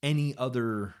any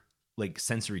other like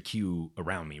sensory cue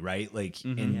around me, right? Like,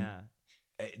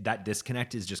 that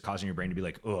disconnect is just causing your brain to be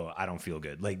like, oh, I don't feel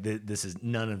good. Like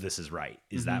none of this is right.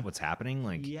 Is that what's happening?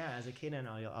 Like, as a canine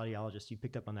audiologist, you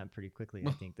picked up on that pretty quickly. I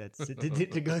think that's to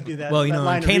go through that. Well,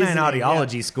 that in canine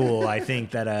audiology school, I think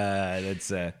that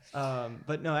that's.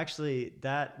 But no, actually,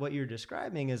 what you're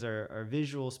describing is our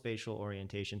visual spatial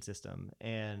orientation system.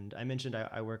 And I mentioned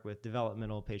I work with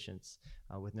developmental patients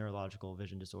with neurological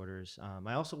vision disorders.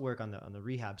 I also work on the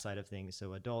rehab side of things.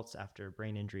 So adults after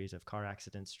brain injuries of car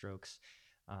accidents, strokes.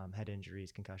 head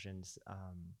injuries, concussions.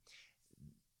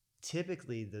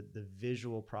 Typically, the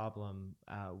visual problem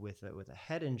with a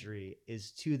head injury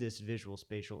is to this visual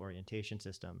spatial orientation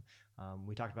system.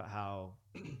 We talked about how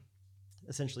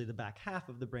essentially the back half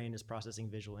of the brain is processing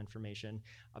visual information.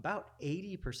 About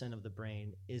 80% of the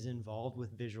brain is involved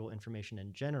with visual information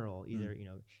in general, either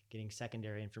getting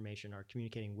secondary information or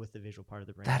communicating with the visual part of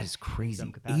the brain. That is crazy.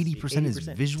 80% is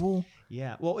visual?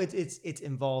 Yeah. Well, it's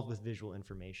involved with visual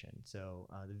information. So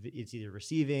it's either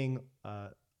receiving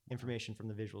information from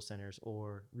the visual centers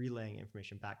or relaying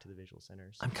information back to the visual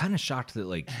centers. I'm kind of shocked that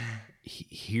like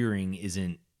hearing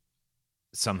isn't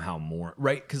somehow more,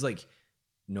 right? Because like,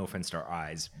 no offense to our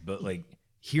eyes, but like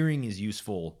hearing is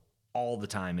useful all the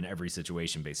time in every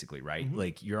situation, basically, right? Mm-hmm.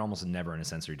 Like you're almost never in a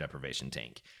sensory deprivation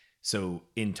tank. So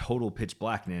in total pitch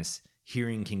blackness,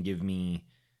 hearing can give me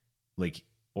like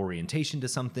orientation to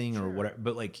something or whatever,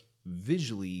 but like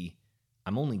visually,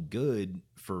 I'm only good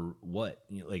for what,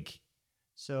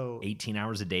 so 18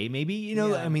 hours a day, maybe,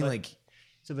 I mean,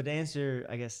 but to answer,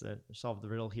 I guess, solve the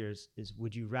riddle here is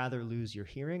would you rather lose your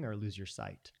hearing or lose your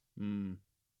sight?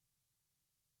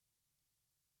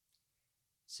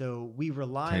 So we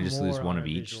rely. Can I just more lose one on of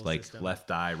each, like system.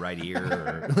 Left eye, right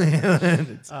ear?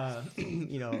 Or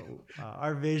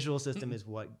our visual system is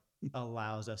what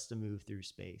allows us to move through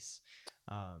space,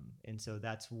 and so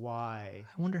that's why.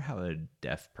 I wonder how a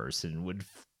deaf person would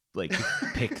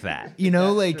pick that,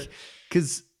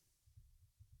 because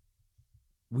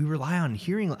we rely on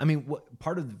hearing. I mean, what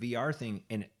part of the VR thing,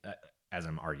 and as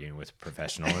I'm arguing with a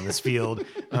professional in this field,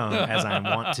 as I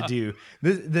want to do,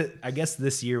 I guess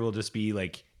this year will just be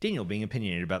like Daniel being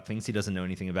opinionated about things he doesn't know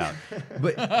anything about.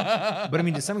 But I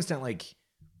mean, to some extent,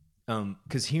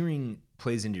 because hearing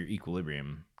plays into your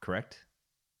equilibrium, correct?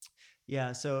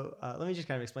 Yeah. So let me just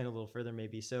kind of explain a little further,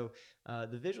 maybe. So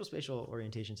the visual spatial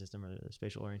orientation system, or the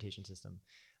spatial orientation system,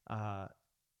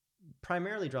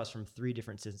 primarily draws from three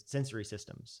different sensory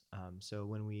systems. So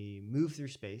when we move through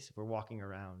space, if we're walking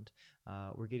around,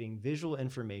 we're getting visual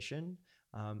information.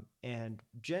 And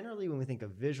generally, when we think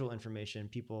of visual information,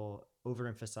 people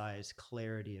overemphasize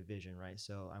clarity of vision, right?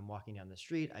 So I'm walking down the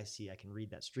street, I can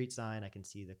read that street sign, I can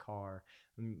see the car.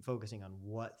 I'm focusing on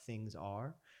what things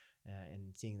are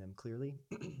and seeing them clearly.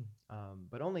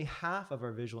 But only half of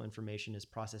our visual information is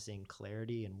processing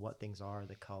clarity and what things are,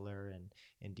 the color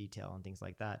and detail and things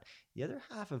like that. The other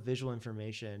half of visual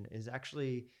information is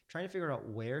actually trying to figure out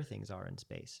where things are in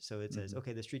space. So it says,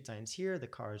 okay, the street sign's here, the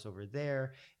car's over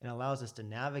there, and allows us to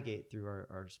navigate through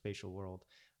our spatial world.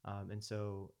 And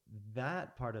so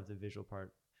that part of the visual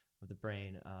part of the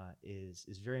brain is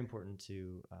very important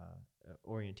to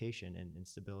orientation and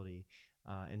stability.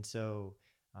 And so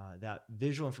that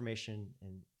visual information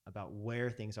and about where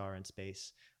things are in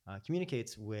space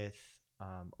communicates with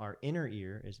our inner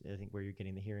ear, is I think where you're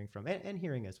getting the hearing from, and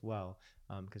hearing as well,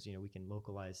 because we can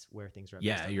localize where things are.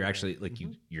 Yeah, you're actually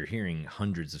you're hearing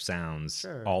hundreds of sounds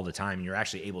all the time, and you're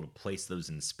actually able to place those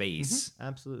in space.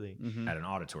 Absolutely, at an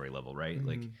auditory level, right?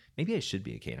 Like maybe I should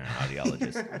be a canine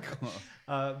audiologist.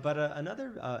 But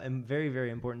another very,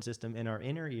 very important system in our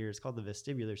inner ear is called the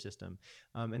vestibular system,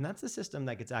 and that's the system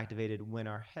that gets activated when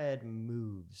our head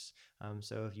moves.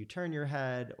 So if you turn your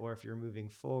head, or if you're moving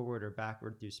forward or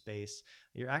backward through space,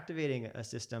 you're activating a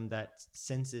system that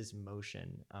senses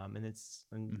motion, and it's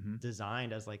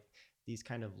designed as like these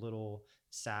kind of little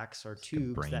sacs or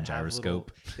tubes brain that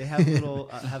gyroscope. have little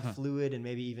have fluid and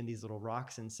maybe even these little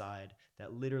rocks inside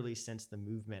that literally sense the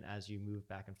movement as you move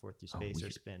back and forth through space or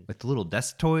spin. With the little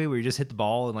desk toy where you just hit the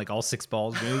ball and like all 6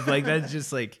 balls move, like that's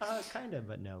just like kind of,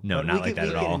 but no, not like that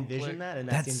at all. We can envision that, and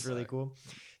that seems really cool.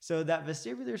 So that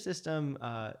vestibular system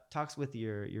talks with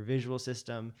your visual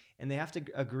system, and they have to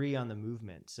agree on the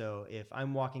movement. So if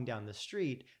I'm walking down the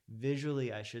street,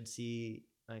 visually I should see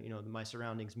my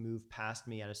surroundings move past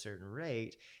me at a certain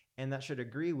rate, and that should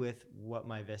agree with what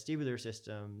my vestibular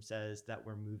system says that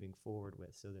we're moving forward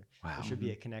with. So there should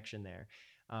be a connection there.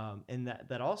 And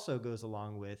that also goes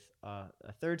along with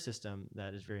a third system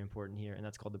that is very important here, and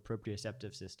that's called the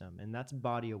proprioceptive system, and that's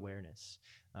body awareness.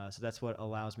 So that's what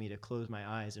allows me to close my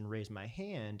eyes and raise my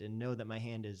hand and know that my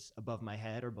hand is above my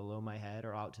head or below my head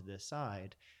or out to the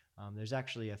side. There's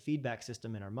actually a feedback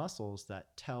system in our muscles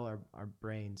that tell our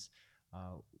brains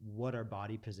what our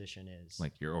body position is,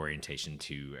 like your orientation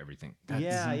to everything.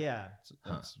 Yeah.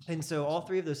 And so all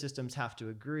three of those systems have to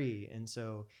agree. And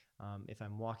so if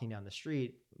I'm walking down the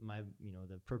street,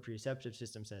 the proprioceptive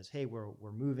system says, hey,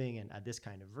 we're moving and at this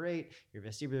kind of rate. Your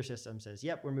vestibular system says,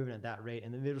 yep, we're moving at that rate.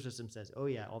 And the visual system says, oh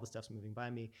yeah, all the stuff's moving by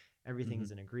me. Everything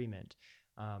is in agreement.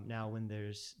 Now, when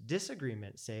there's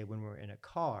disagreement, say when we're in a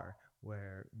car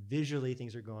where visually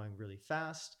things are going really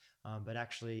fast, But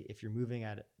actually, if you're moving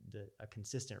at a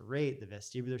consistent rate, the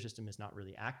vestibular system is not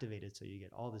really activated. So you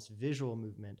get all this visual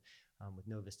movement with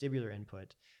no vestibular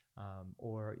input.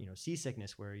 Or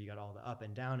seasickness, where you got all the up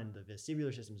and down, and the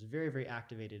vestibular system is very, very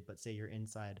activated. But say you're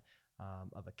inside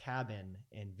of a cabin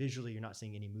and visually you're not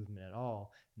seeing any movement at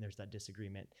all, and there's that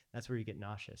disagreement. That's where you get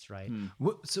nauseous, right?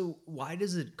 So why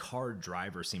does a car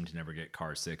driver seem to never get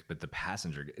car sick, but the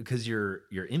passenger? Because your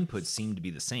inputs seem to be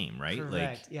the same, right?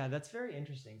 Correct. Yeah, that's very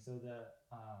interesting. So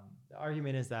the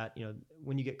argument is that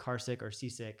when you get car sick or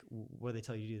seasick, what do they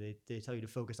tell you to do? They tell you to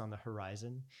focus on the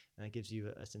horizon, and that gives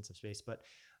you a sense of space. But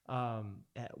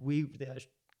the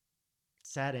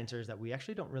sad answer is that we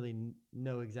actually don't really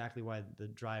know exactly why the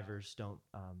drivers don't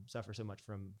suffer so much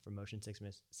from motion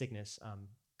sickness.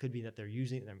 Could be that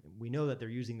we know that they're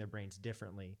using their brains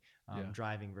differently,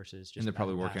 driving versus just. And they're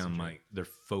probably working on they're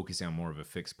focusing on more of a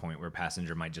fixed point, where a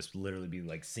passenger might just literally be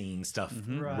like seeing stuff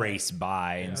race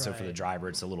by, and so for the driver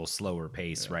it's a little slower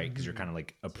pace, right? Because you're kind of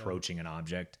like approaching an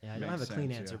object. Yeah, I don't have a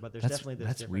clean answer, but there's definitely those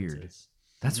that's differences. Weird.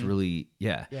 That's really,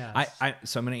 yeah.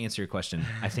 So I'm going to answer your question.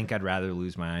 I think I'd rather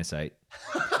lose my eyesight.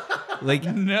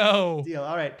 No. Deal.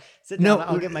 All right. Sit down.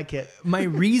 I'll get my kit. My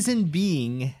reason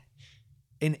being,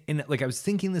 and I was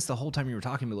thinking this the whole time you were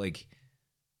talking, but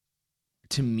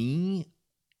to me,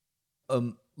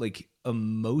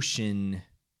 emotion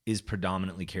is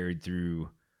predominantly carried through,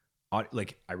 I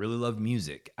really love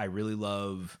music. I really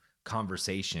love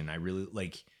conversation. I really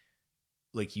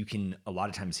you can a lot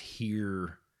of times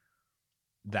hear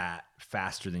that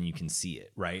faster than you can see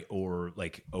it, right? Or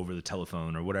over the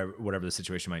telephone or whatever the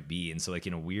situation might be. And so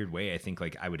in a weird way, I think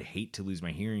I would hate to lose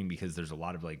my hearing, because there's a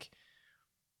lot of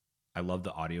I love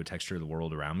the audio texture of the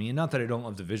world around me, and not that I don't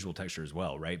love the visual texture as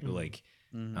well, right? But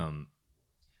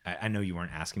I know you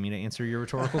weren't asking me to answer your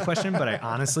rhetorical question, but I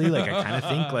honestly I kind of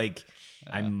think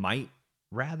I might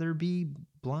rather be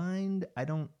blind. I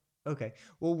don't. Okay.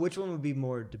 Well, which one would be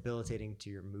more debilitating to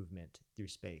your movement through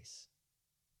space?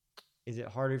 Is it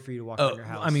harder for you to walk around your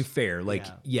house? I mean, fair.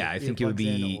 I think it would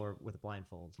be or with a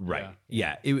blindfold. Right.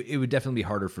 Yeah. It would definitely be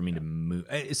harder for me to move.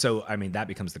 So, I mean, that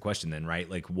becomes the question then, right?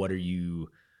 What are you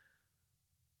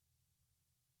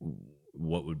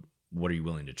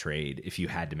willing to trade if you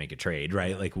had to make a trade,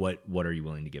 right? What are you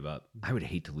willing to give up? I would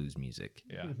hate to lose music.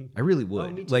 Yeah. I really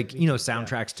would.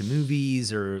 Soundtracks to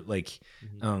movies, or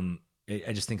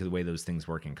I just think of the way those things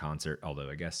work in concert.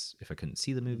 Although I guess if I couldn't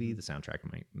see the movie, the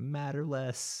soundtrack might matter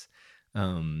less.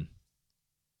 Don't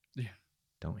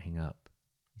hang up.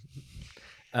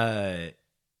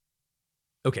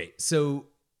 Okay, so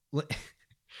I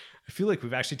feel like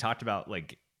we've actually talked about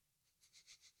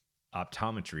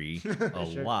optometry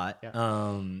a Sure. lot.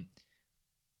 Yeah.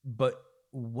 But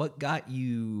what got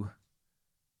you?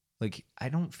 I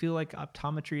don't feel like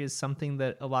optometry is something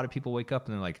that a lot of people wake up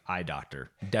and they're like, eye doctor,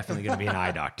 definitely going to be an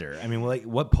eye doctor. I mean,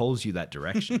 what pulls you that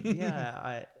direction?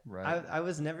 Yeah, I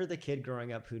was never the kid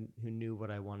growing up who knew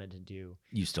what I wanted to do.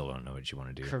 You still don't know what you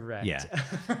want to do. Correct. Yeah.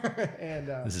 And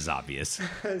this is obvious.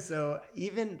 So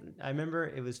I remember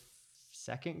it was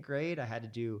second grade. I had to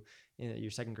do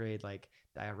your second grade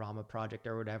diorama project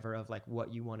or whatever of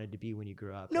what you wanted to be when you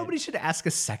grew up. Nobody should ask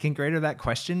a second grader that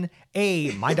question.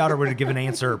 My daughter would have given an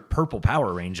answer, purple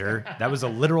Power Ranger. That was a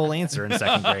literal answer in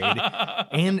second grade,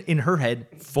 and in her head,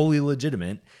 fully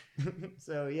legitimate.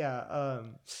 So yeah.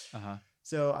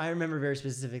 So I remember very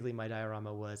specifically my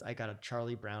diorama was I got a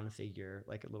Charlie Brown figure,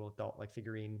 a little adult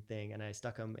figurine thing, and I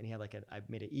stuck him, and he had I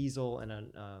made an easel and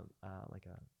a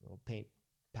little paint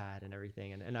pad and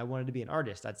everything, and I wanted to be an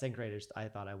artist. At second grade, I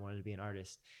thought I wanted to be an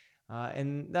artist,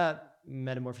 and that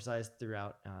metamorphosized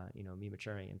throughout me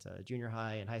maturing into junior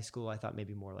high and high school. I thought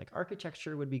maybe more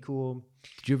architecture would be cool.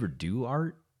 Did you ever do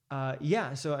art?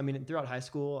 Yeah, so I mean throughout high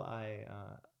school I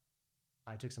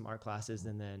took some art classes,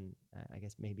 and then I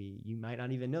guess maybe you might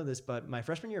not even know this, but my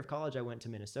freshman year of college I went to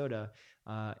Minnesota,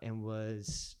 and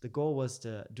the goal was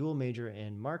to dual major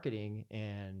in marketing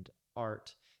and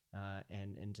art,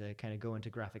 and to kind of go into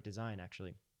graphic design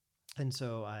actually. And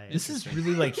so this is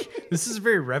really this is a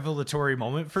very revelatory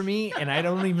moment for me, and I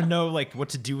don't even know what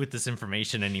to do with this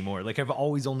information anymore. I've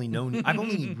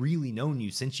only really known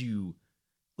you since you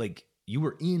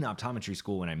were in optometry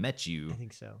school when I met you. I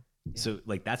think so. Yeah. So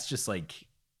that's just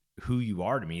who you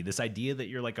are to me. This idea that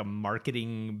you're a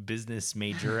marketing business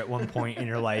major at one point in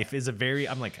your life is I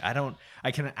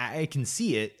can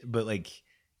see it, but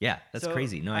yeah, that's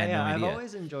crazy. No, I had no idea. I've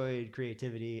always enjoyed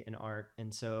creativity and art,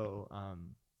 and so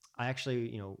I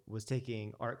actually, was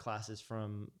taking art classes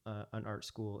from an art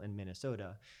school in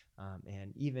Minnesota,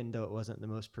 and even though it wasn't the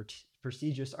most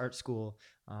prestigious art school,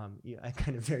 I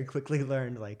kind of very quickly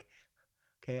learned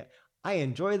okay, I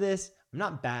enjoy this. I'm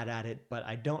not bad at it, but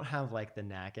I don't have like the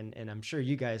knack. And I'm sure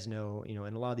you guys know, in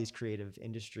a lot of these creative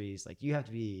industries, like you have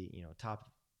to be, top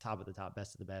of the top,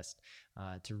 best of the best,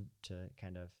 to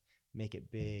kind of make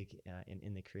it big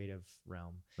in the creative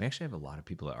realm. We actually have a lot of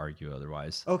people that argue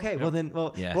otherwise. Okay, well then,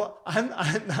 yeah. well, I'm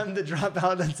the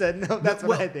dropout that said no. That's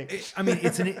what I think. I mean,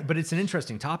 it's an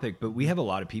interesting topic, but we have a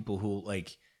lot of people who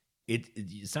like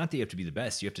it's not that you have to be the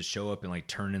best. You have to show up and like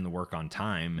turn in the work on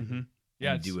time.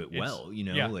 Yeah, and do it well,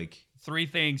 like 3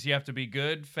 things: you have to be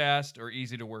good, fast, or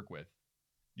easy to work with.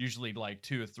 Usually like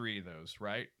 2 or 3 of those,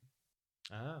 right?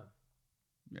 Oh.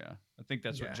 Yeah. I think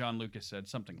that's what John Lucas said,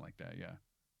 something like that. Yeah.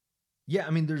 Yeah,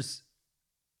 I mean there's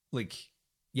like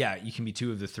you can be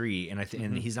 2 of the 3 and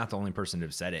and he's not the only person to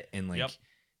have said it, and like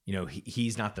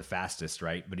he's not the fastest,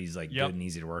 right? But he's like good and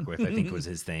easy to work with, I think was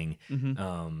his thing.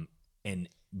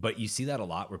 But you see that a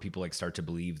lot where people like start to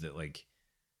believe that like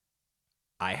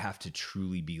I have to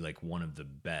truly be like one of the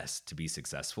best to be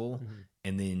successful.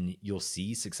 And then you'll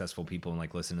see successful people and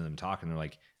like listen to them talk and they're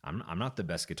like, I'm not the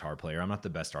best guitar player. I'm not the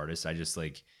best artist. I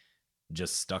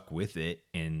just stuck with it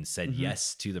and said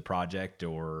yes to the project,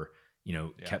 or,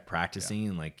 kept practicing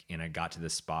and I got to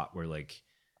this spot where like,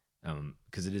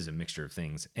 cause it is a mixture of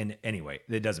things. And anyway,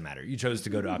 it doesn't matter. You chose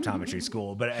to go to optometry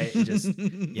school, but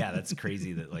that's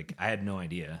crazy that like, I had no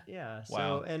idea. Yeah.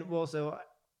 Wow.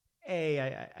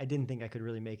 I didn't think I could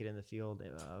really make it in the field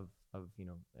of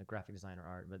graphic design or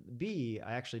art, but B,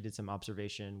 I actually did some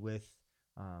observation with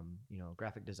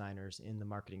graphic designers in the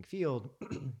marketing field,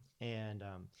 and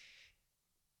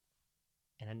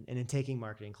in taking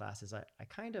marketing classes, I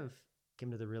kind of came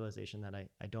to the realization that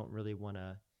I don't really want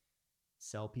to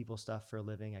sell people stuff for a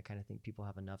living. I kind of think people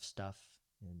have enough stuff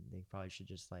and they probably should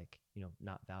just like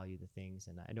not value the things,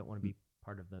 and I don't want to be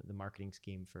part of the marketing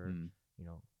scheme for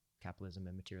capitalism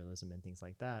and materialism and things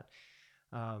like that.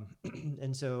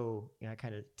 And so I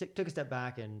kind of took a step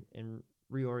back and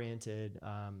reoriented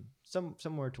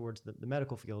somewhere towards the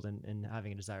medical field and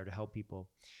having a desire to help people.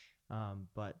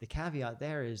 But the caveat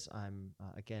there is I'm,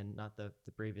 again, not the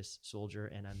bravest soldier,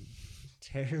 and I'm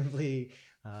terribly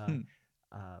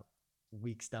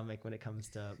weak stomach when it comes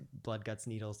to blood, guts,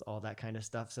 needles, all that kind of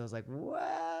stuff. So I was like,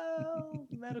 well,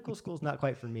 medical school's not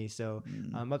quite for me. So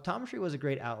optometry was a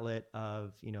great outlet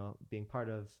of, being part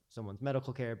of someone's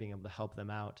medical care, being able to help them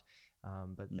out,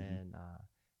 but then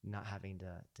not having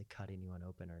to cut anyone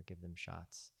open or give them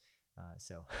shots.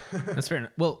 So that's fair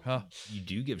enough. Well, you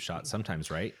do give shots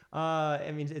sometimes, right?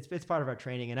 I mean, it's part of our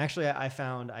training. And actually I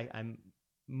found I'm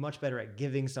much better at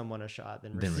giving someone a shot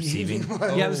than receiving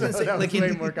one. Yeah, I was gonna say, like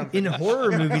in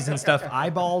horror movies and stuff,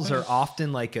 eyeballs are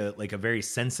often like a very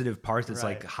sensitive part that's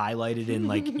like highlighted in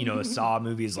like a Saw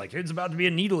movie is like it's about to be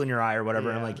a needle in your eye or whatever.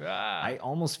 And I'm like, I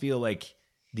almost feel like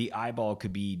the eyeball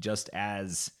could be just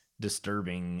as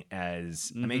disturbing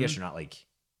as. I mean, I guess you're not like,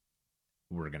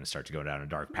 we're gonna start to go down a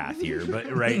dark path here,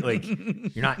 but right, like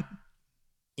you're not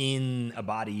in a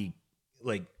body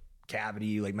like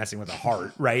cavity like messing with a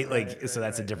heart, right? Like so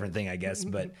that's a different thing, I guess.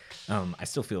 But I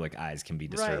still feel like eyes can be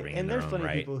disturbing. And there's plenty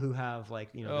of people who have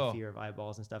like the fear of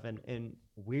eyeballs and stuff, and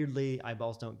weirdly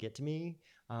eyeballs don't get to me.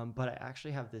 But I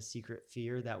actually have this secret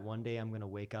fear that one day I'm gonna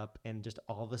wake up and just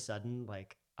all of a sudden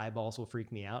like eyeballs will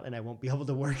freak me out and I won't be able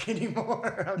to work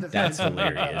anymore. That's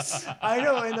hilarious. I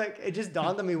know, and like it just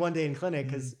dawned on me one day in clinic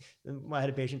because I had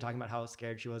a patient talking about how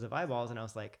scared she was of eyeballs, and I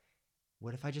was like,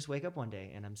 what if I just wake up one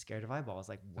day and I'm scared of eyeballs?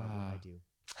 Like, what would I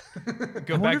do?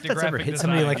 Go I wonder back if to that's ever graphic hit design,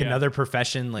 somebody like another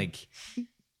profession. Like,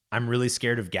 I'm really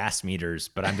scared of gas meters,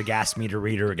 but I'm the gas meter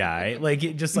reader guy. Like,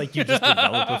 you just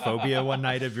develop a phobia one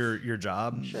night of your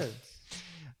job. Sure.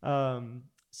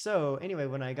 So anyway,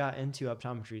 when I got into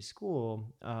optometry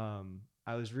school,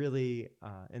 I was really,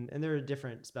 and there are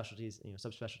different specialties,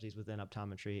 subspecialties within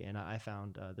optometry. And I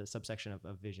found the subsection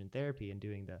of vision therapy and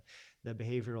doing the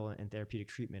behavioral and therapeutic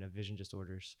treatment of vision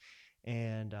disorders.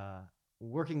 And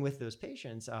working with those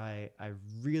patients, I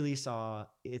really saw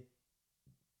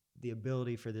the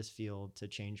ability for this field to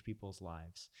change people's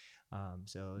lives.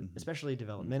 So especially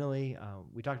developmentally,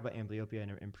 we talked about amblyopia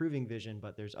and improving vision,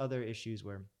 but there's other issues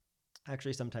where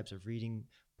actually some types of reading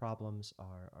problems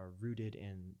are rooted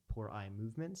in poor eye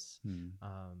movements,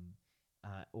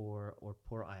 or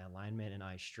poor eye alignment and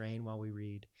eye strain while we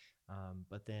read.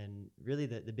 But then really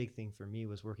the big thing for me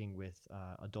was working with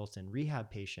adults and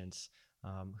rehab patients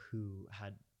who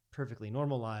had perfectly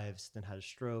normal lives, then had a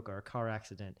stroke or a car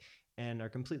accident and are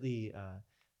completely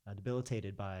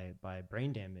debilitated by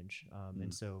brain damage.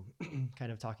 And so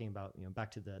kind of talking about,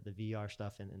 back to the VR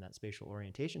stuff and that spatial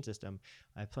orientation system,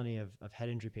 I have plenty of head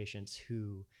injury patients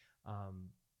who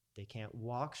they can't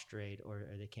walk straight, or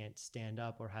they can't stand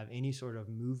up or have any sort of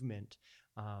movement,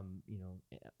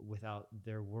 without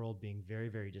their world being very,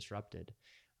 very disrupted.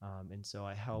 And so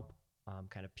I help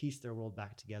kind of piece their world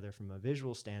back together from a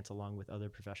visual stance, along with other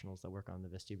professionals that work on the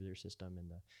vestibular system and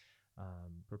the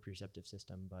proprioceptive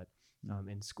system. But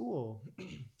in school,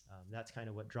 that's kind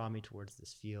of what drew me towards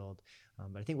this field.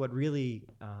 But I think what really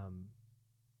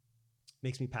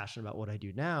makes me passionate about what I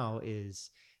do now is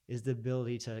the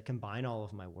ability to combine all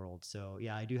of my worlds. So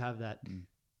yeah, I do have that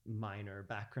minor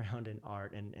background in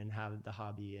art and have the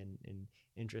hobby and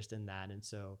interest in that. And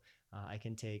so I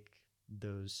can take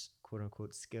those quote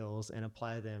unquote skills and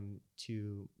apply them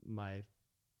to my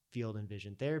field in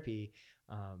vision therapy,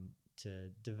 to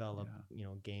develop,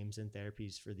 games and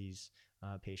therapies for these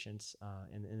patients.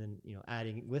 And then,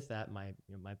 adding with that, my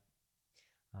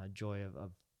joy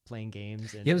of playing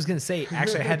games. And I was going to say,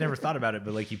 actually, I had never thought about it,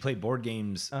 but like you play board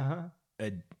games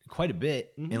quite a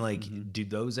bit. Mm-hmm. And like, do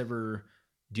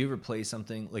you ever play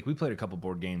something like we played a couple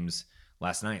board games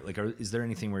last night? Like, is there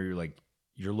anything where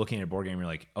you're looking at a board game and you're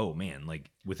like, oh man, like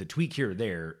with a tweak here or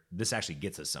there, this actually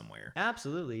gets us somewhere?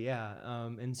 Absolutely. Yeah.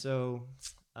 And so,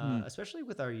 especially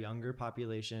with our younger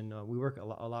population, we work a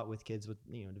lot with kids with,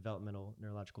 developmental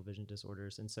neurological vision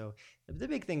disorders. And so the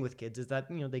big thing with kids is that,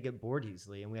 they get bored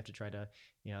easily, and we have to try to,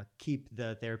 keep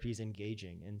the therapies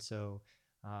engaging. And so,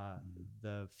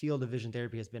 the field of vision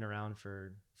therapy has been around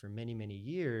for many, many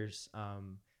years.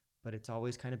 But it's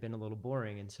always kind of been a little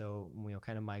boring. And so,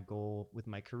 kind of my goal with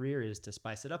my career is to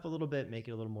spice it up a little bit, make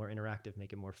it a little more interactive,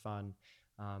 make it more fun.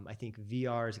 I think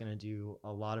VR is going to do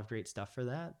a lot of great stuff for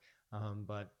that.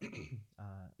 But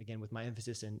again, with my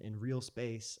emphasis in real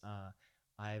space,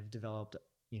 I've developed,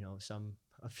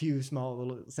 a few small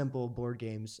little simple board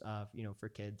games, for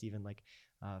kids, even like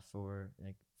for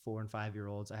like 4 and 5 year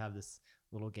olds. I have this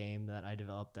little game that I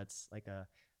developed that's like a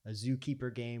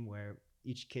zookeeper game where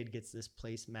each kid gets this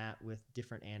place mat with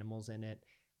different animals in it.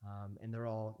 And they're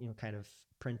all, kind of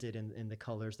printed in the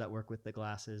colors that work with the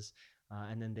glasses.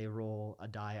 And then they roll a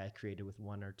die I created with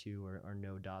 1 or 2 or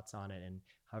no dots on it. And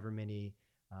however many,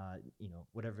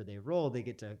 whatever they roll, they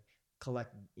get to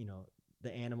collect,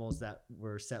 the animals that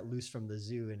were set loose from the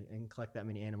zoo and collect that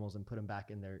many animals and put them back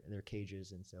in their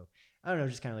cages. And so, I don't know,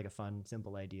 just kind of like a fun,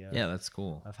 simple idea. Yeah, that's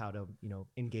cool. Of how to,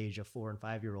 engage a 4 and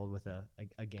 5 year old with a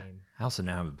game. I also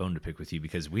now have a bone to pick with you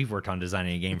because we've worked on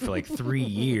designing a game for like 3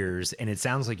 years, and it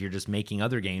sounds like you're just making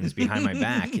other games behind my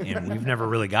back, and we've never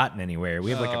really gotten anywhere. We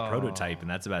have like a prototype, and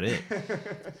that's about it.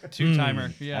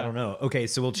 2-timer. Yeah. I don't know. Okay,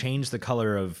 so we'll change the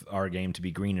color of our game to be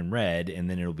green and red, and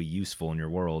then it'll be useful in your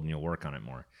world, and you'll work on it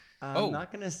more. I'm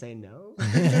not going to say no.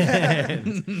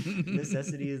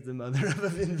 Necessity is the mother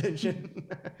of invention.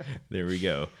 There we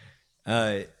go.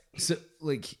 So,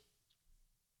 like,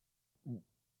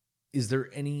 is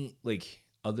there any, like,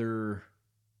 other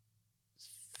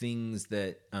things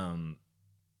that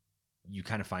you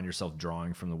kind of find yourself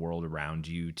drawing from the world around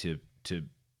you to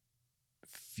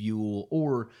fuel,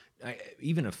 or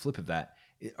even a flip of that?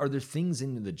 Are there things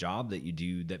in the job that you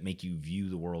do that make you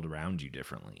view the world around you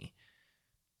differently?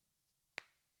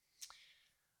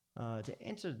 To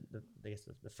answer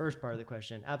the first part of the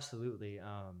question, absolutely.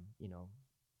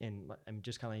 And I'm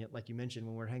just kind of like you mentioned,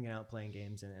 when we're hanging out playing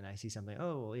games and I see something,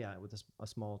 oh, well, yeah, with a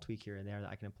small tweak here and there, that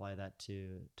I can apply that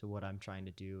to what I'm trying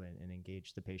to do and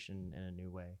engage the patient in a new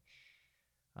way.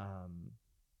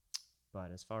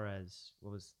 But as far as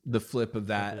what was the flip of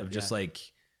that, of just like,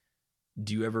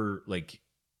 do you ever like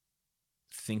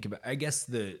think about, I guess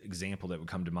the example that would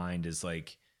come to mind is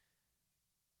like,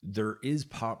 there is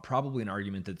probably an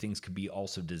argument that things could be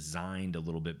also designed a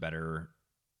little bit better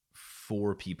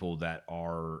for people that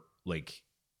are like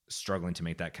struggling to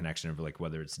make that connection of like,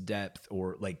 whether it's depth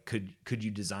or like, could you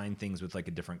design things with like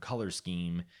a different color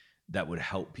scheme that would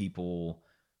help people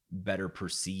better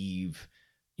perceive,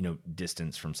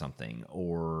 distance from something?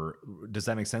 Or does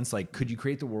that make sense? Like, could you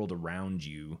create the world around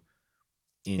you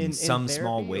in some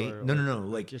small way? No.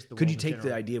 Like, could you take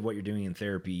the idea of what you're doing in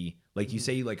therapy? Like you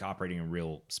say, you like operating in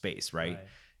real space, right?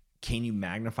 Can you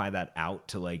magnify that out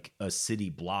to like a city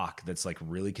block that's like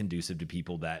really conducive to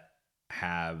people that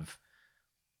have,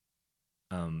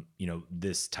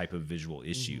 this type of visual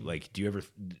issue? Mm-hmm. Like,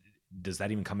 does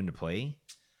that even come into play?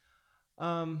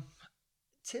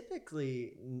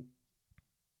 Typically,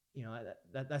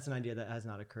 that's an idea that has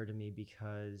not occurred to me,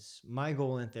 because my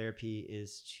goal in therapy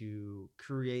is to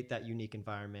create that unique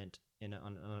environment in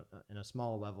a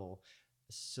small level,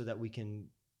 so that we can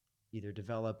either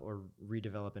develop or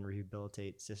redevelop and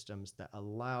rehabilitate systems that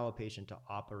allow a patient to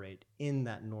operate in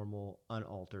that normal,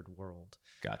 unaltered world.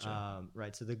 Gotcha.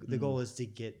 Right. So the goal is to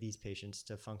get these patients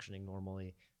to functioning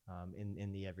normally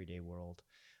in the everyday world.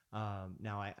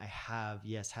 Now I have,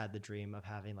 yes, had the dream of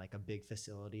having like a big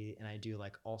facility, and I do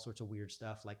like all sorts of weird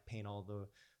stuff, like paint all the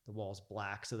walls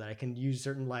black so that I can use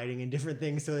certain lighting and different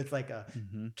things. So it's like a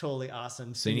totally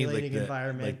awesome So you need simulating like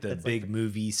environment. the big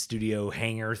movie studio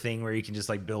hangar thing where you can just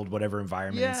like build whatever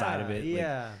environment inside of it.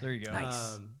 Yeah. Like, there you go.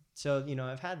 Nice. So,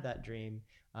 I've had that dream.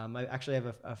 I actually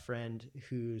have a friend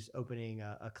who's opening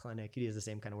a clinic. He does the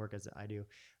same kind of work as I do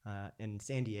in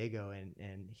San Diego.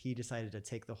 And he decided to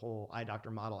take the whole eye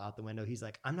doctor model out the window. He's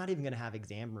like, I'm not even going to have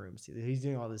exam rooms. He's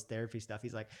doing all this therapy stuff.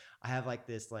 He's like, I have like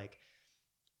this like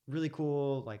really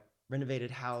cool, like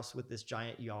renovated house with this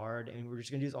giant yard. And we're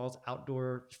just going to do all this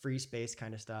outdoor free space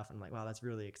kind of stuff. And I'm like, wow, that's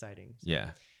really exciting. So, yeah.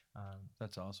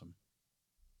 That's awesome.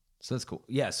 So that's cool.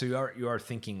 Yeah. So you are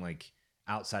thinking like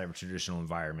outside of a traditional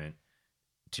environment.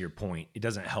 To your point, it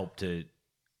doesn't help to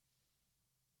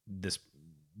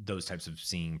those types of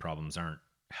seeing problems aren't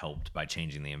helped by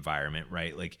changing the environment,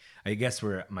 right? Like I guess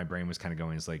where my brain was kind of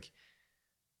going is like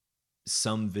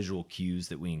some visual cues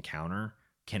that we encounter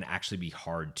can actually be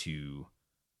hard to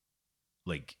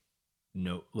like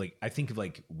know. Like I think of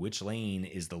like which lane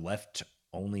is the left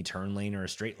only turn lane or a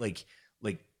straight, like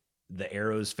the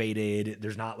arrows faded.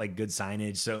 There's not like good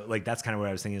signage. So like, that's kind of what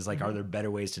I was thinking is like, are there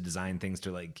better ways to design things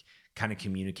to like kind of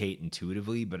communicate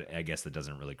intuitively? But I guess that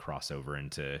doesn't really cross over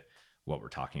into what we're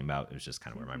talking about. It was just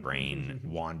kind of where my brain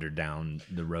wandered down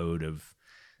the road of.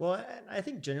 Well, I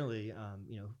think generally,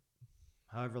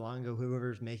 however long ago,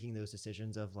 whoever's making those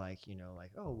decisions of like,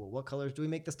 like, oh, well, what colors do we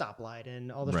make the stoplight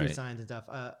and all the street signs and stuff?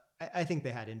 I think they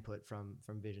had input from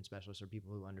vision specialists or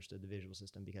people who understood the visual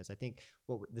system, because I think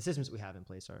the systems that we have in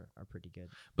place are pretty good.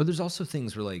 But there's also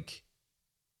things where like,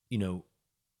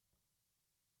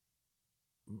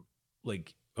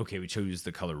 okay, we chose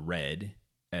the color red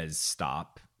as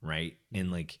stop, right?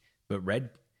 And like, but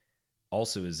red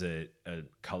also is a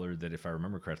color that, if I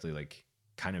remember correctly, like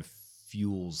kind of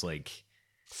fuels like,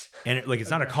 and it's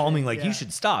not a calming, like you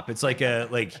should stop. It's like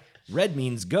red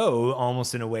means go,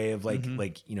 almost in a way of like,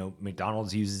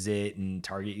 McDonald's uses it and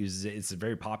Target uses it. It's a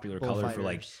very popular color for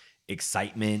like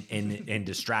excitement and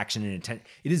distraction and attention.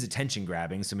 It is attention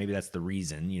grabbing. So maybe that's the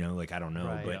reason, like, I don't know.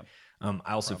 Right, but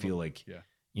I also feel like,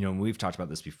 and we've talked about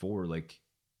this before, like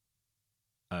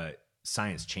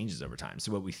science changes over time.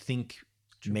 So what we think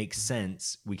makes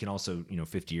sense, we can also,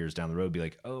 50 years down the road be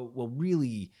like, oh, well,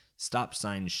 really stop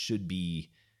signs should be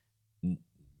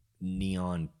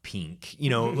neon pink,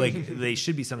 like they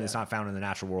should be something that's not found in the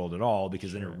natural world at all,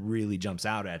 because then it really jumps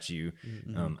out at you.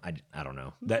 I don't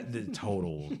know, that the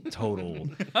total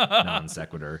non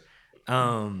sequitur.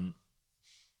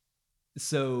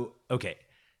 So okay,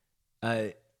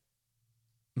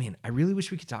 man, I really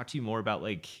wish we could talk to you more about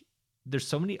like, there's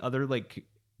so many other like,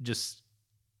 just,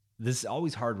 this is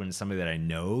always hard when it's somebody that I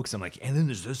know, because I'm like, and then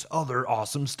there's this other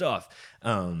awesome stuff.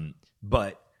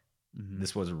 But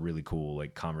this was a really cool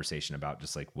like conversation about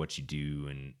just like what you do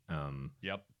and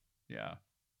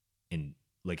and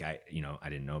like I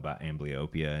didn't know about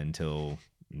amblyopia until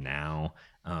now.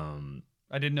 I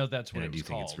didn't know that's what it was called.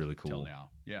 I do think it's really cool. Till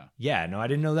now. No, I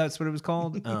didn't know that's what it was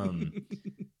called. And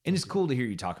it's cool to hear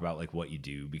you talk about like what you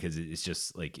do, because it's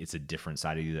just like, it's a different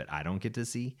side of you that I don't get to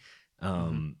see.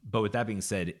 But with that being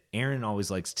said, Aaron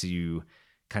always likes to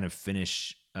kind of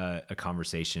finish a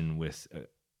conversation with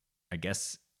I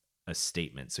guess a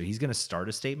statement. So he's going to start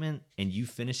a statement and you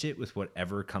finish it with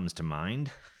whatever comes to mind.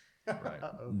 Right.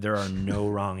 There are no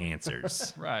wrong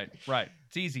answers. Right.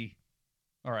 It's easy.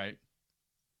 All right.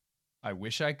 I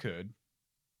wish I could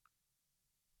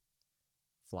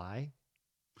fly.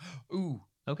 Ooh,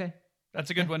 okay.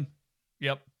 That's a good one.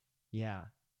 Yep. Yeah.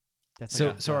 That's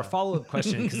so our follow-up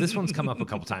question, because this one's come up a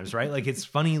couple times, right? Like, it's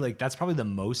funny, like that's probably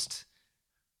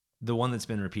the one that's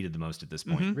been repeated the most at this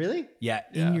point. Really? Yeah.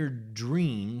 In your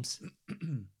dreams,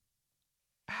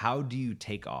 how do you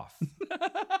take off?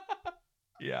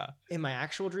 Yeah. In my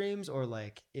actual dreams, or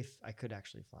like if I could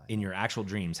actually fly? In your actual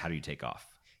dreams, how do you take off?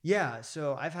 Yeah.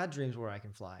 So I've had dreams where I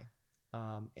can fly.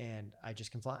 And I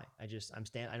just can fly. I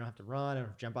don't have to run. I don't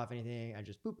have to jump off anything. I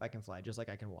just, boop, I can fly just like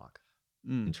I can walk.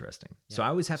 Interesting. Yeah. So I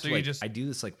always have to I do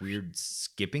this like weird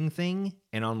skipping thing,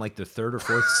 and on like the third or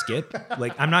fourth skip,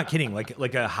 like I'm not kidding,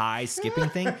 like a high skipping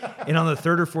thing, and on the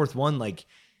third or fourth one, like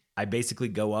I basically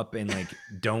go up and like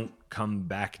don't come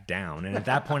back down, and at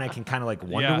that point I can kind of like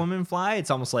Wonder Woman fly. It's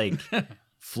almost like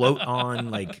float on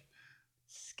like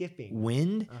skipping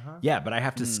wind. Yeah, but I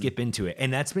have to skip into it,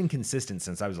 and that's been consistent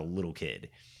since I was a little kid.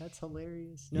 That's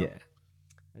hilarious. Nope.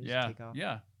 Yeah. Take off.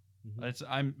 Yeah.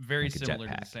 I'm very like similar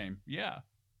to the same. Yeah.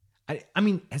 I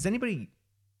mean, has anybody,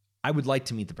 I would like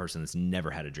to meet the person that's never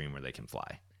had a dream where they can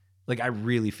fly. Like, I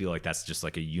really feel like that's just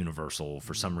like a universal,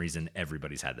 for some reason,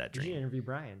 everybody's had that You should dream. interview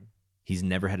Brian. He's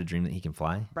never had a dream that he can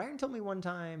fly. Brian told me one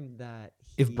time that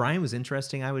If Brian was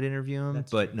interesting, I would interview him,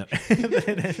 That's but true. no.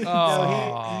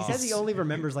 No, he says he only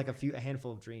remembers like a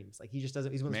handful of dreams. Like he just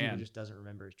doesn't. He's one of those people Man. who just doesn't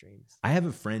remember his dreams. I have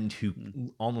a friend who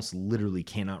almost literally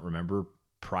cannot remember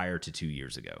prior to 2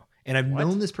 years ago. And I've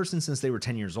known this person since they were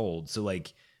 10 years old. So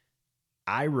like,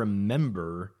 I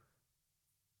remember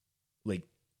like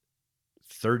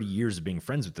 30 years of being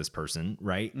friends with this person,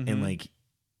 right? Mhm. And like,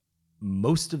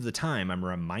 most of the time I'm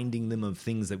reminding them of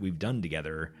things that we've done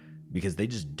together because they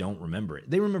just don't remember it.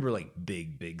 They remember like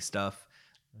big stuff,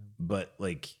 but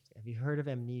like, Have you heard of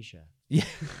amnesia? yeah,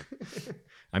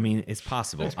 I mean, it's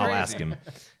possible. That's I'll crazy. ask him.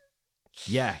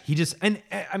 Yeah, he just, and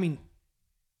I mean,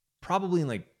 probably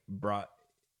like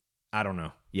I don't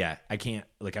know. Yeah, I can't,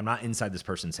 like, I'm not inside this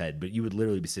person's head, but you would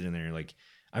literally be sitting there like,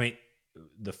 I mean,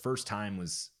 the first time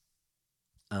was,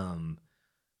 I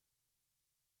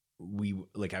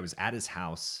was at his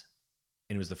house,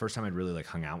 and it was the first time I'd really like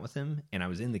hung out with him, and I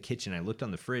was in the kitchen. I looked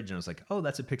on the fridge and I was like, oh,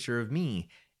 that's a picture of me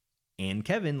and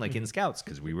Kevin, like in Scouts,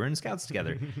 because we were in Scouts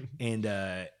together. And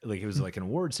like, it was like an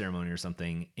award ceremony or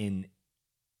something. And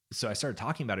so I started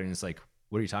talking about it, and it's like,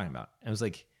 what are you talking about? And I was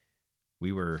like,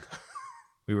 we were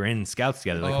in Scouts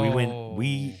together. Like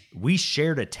we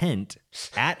shared a tent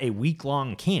at a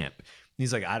week-long camp. And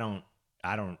he's like, I don't,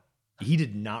 he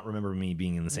did not remember me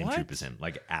being in the same troop as him,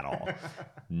 like at all.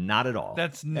 Not at all.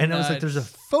 That's And I was like, nuts. there's a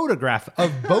photograph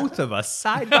of both of us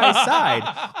side by side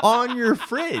on your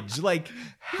fridge. Like,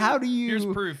 how do you? Here's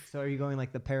proof. So are you going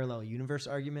like the parallel universe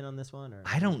argument on this one, or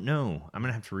I don't know. I'm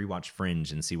gonna have to rewatch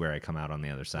Fringe and see where I come out on the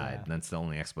other side. Yeah. That's the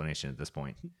only explanation at this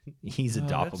point. He's a Oh,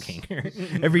 doppelganger.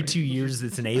 Every 2 years,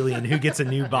 it's an alien who gets a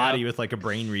new body with like a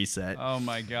brain reset. Oh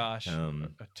my gosh. a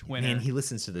twinner. Man, he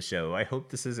listens to the show. I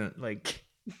hope this isn't like.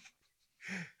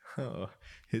 Oh,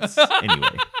 it's anyway.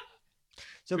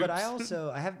 So, but I Oops. also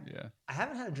I yeah.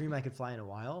 haven't had a dream I could fly in a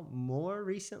while. More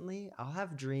recently, I'll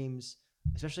have dreams,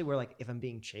 especially where like if I'm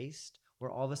being chased, where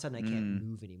all of a sudden I can't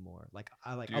move anymore. Like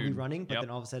I'll be Dude, running, but yep. then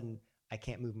all of a sudden I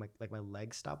can't move. My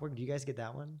legs stop working. Do you guys get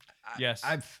that one? Yes.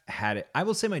 I've had it. I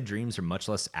will say my dreams are much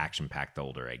less action packed the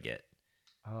older I get.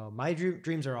 My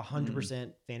dreams are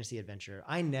 100% fantasy adventure.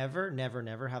 I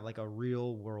never have like a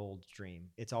real world dream.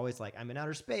 It's always like I'm in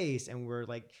outer space and we're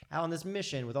like out on this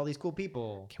mission with all these cool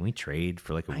people. Can we trade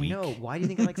for like a week? I know. Why do you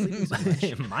think I like sleeping so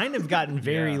much? Mine have gotten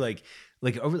very Yeah.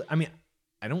 like over. I mean,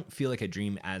 I don't feel like I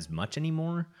dream as much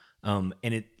anymore. And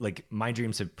it like my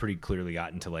dreams have pretty clearly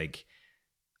gotten to like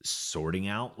sorting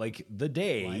out like the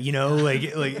day, Life. you know, like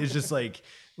it's just like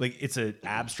it's an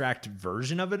abstract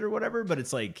version of it or whatever. But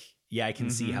it's like, yeah, I can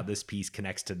see how this piece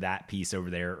connects to that piece over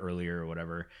there earlier or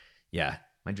whatever. Yeah.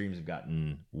 My dreams have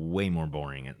gotten way more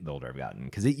boring the older I've gotten,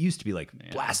 because it used to be like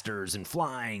blasters and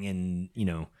flying and, you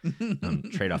know,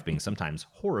 trade-off being sometimes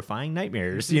horrifying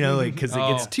nightmares, you know, like because it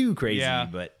gets too crazy. yeah.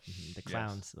 But The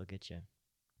clowns, they'll get you.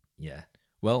 yeah.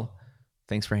 Well,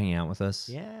 thanks for hanging out with us.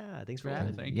 Yeah. Thanks for Cool,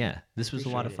 having me. thank Yeah, this was a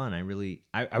lot of Appreciate fun.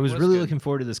 I was was really good. looking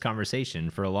forward to this conversation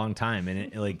for a long time, and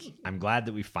it, like I'm glad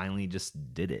that we finally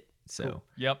just did it. So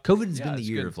Yep. COVID has Yeah, been the it's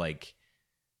year good. of like,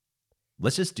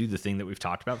 let's just do the thing that we've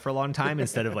talked about for a long time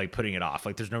instead of like putting it off.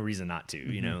 Like there's no reason not to,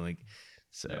 you know, like,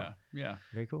 so. Yeah. Yeah.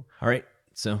 Very cool. All right.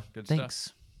 So Good stuff.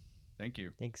 thanks. Thank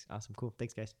you. Thanks. Awesome. Cool.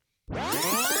 Thanks, guys.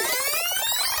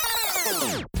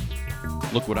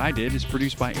 Look What I Did is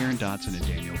produced by Aaron Dotson and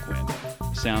Daniel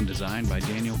Quinn. Sound designed by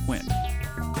Daniel Quinn.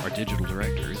 Our digital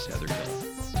director is Heather Kelly.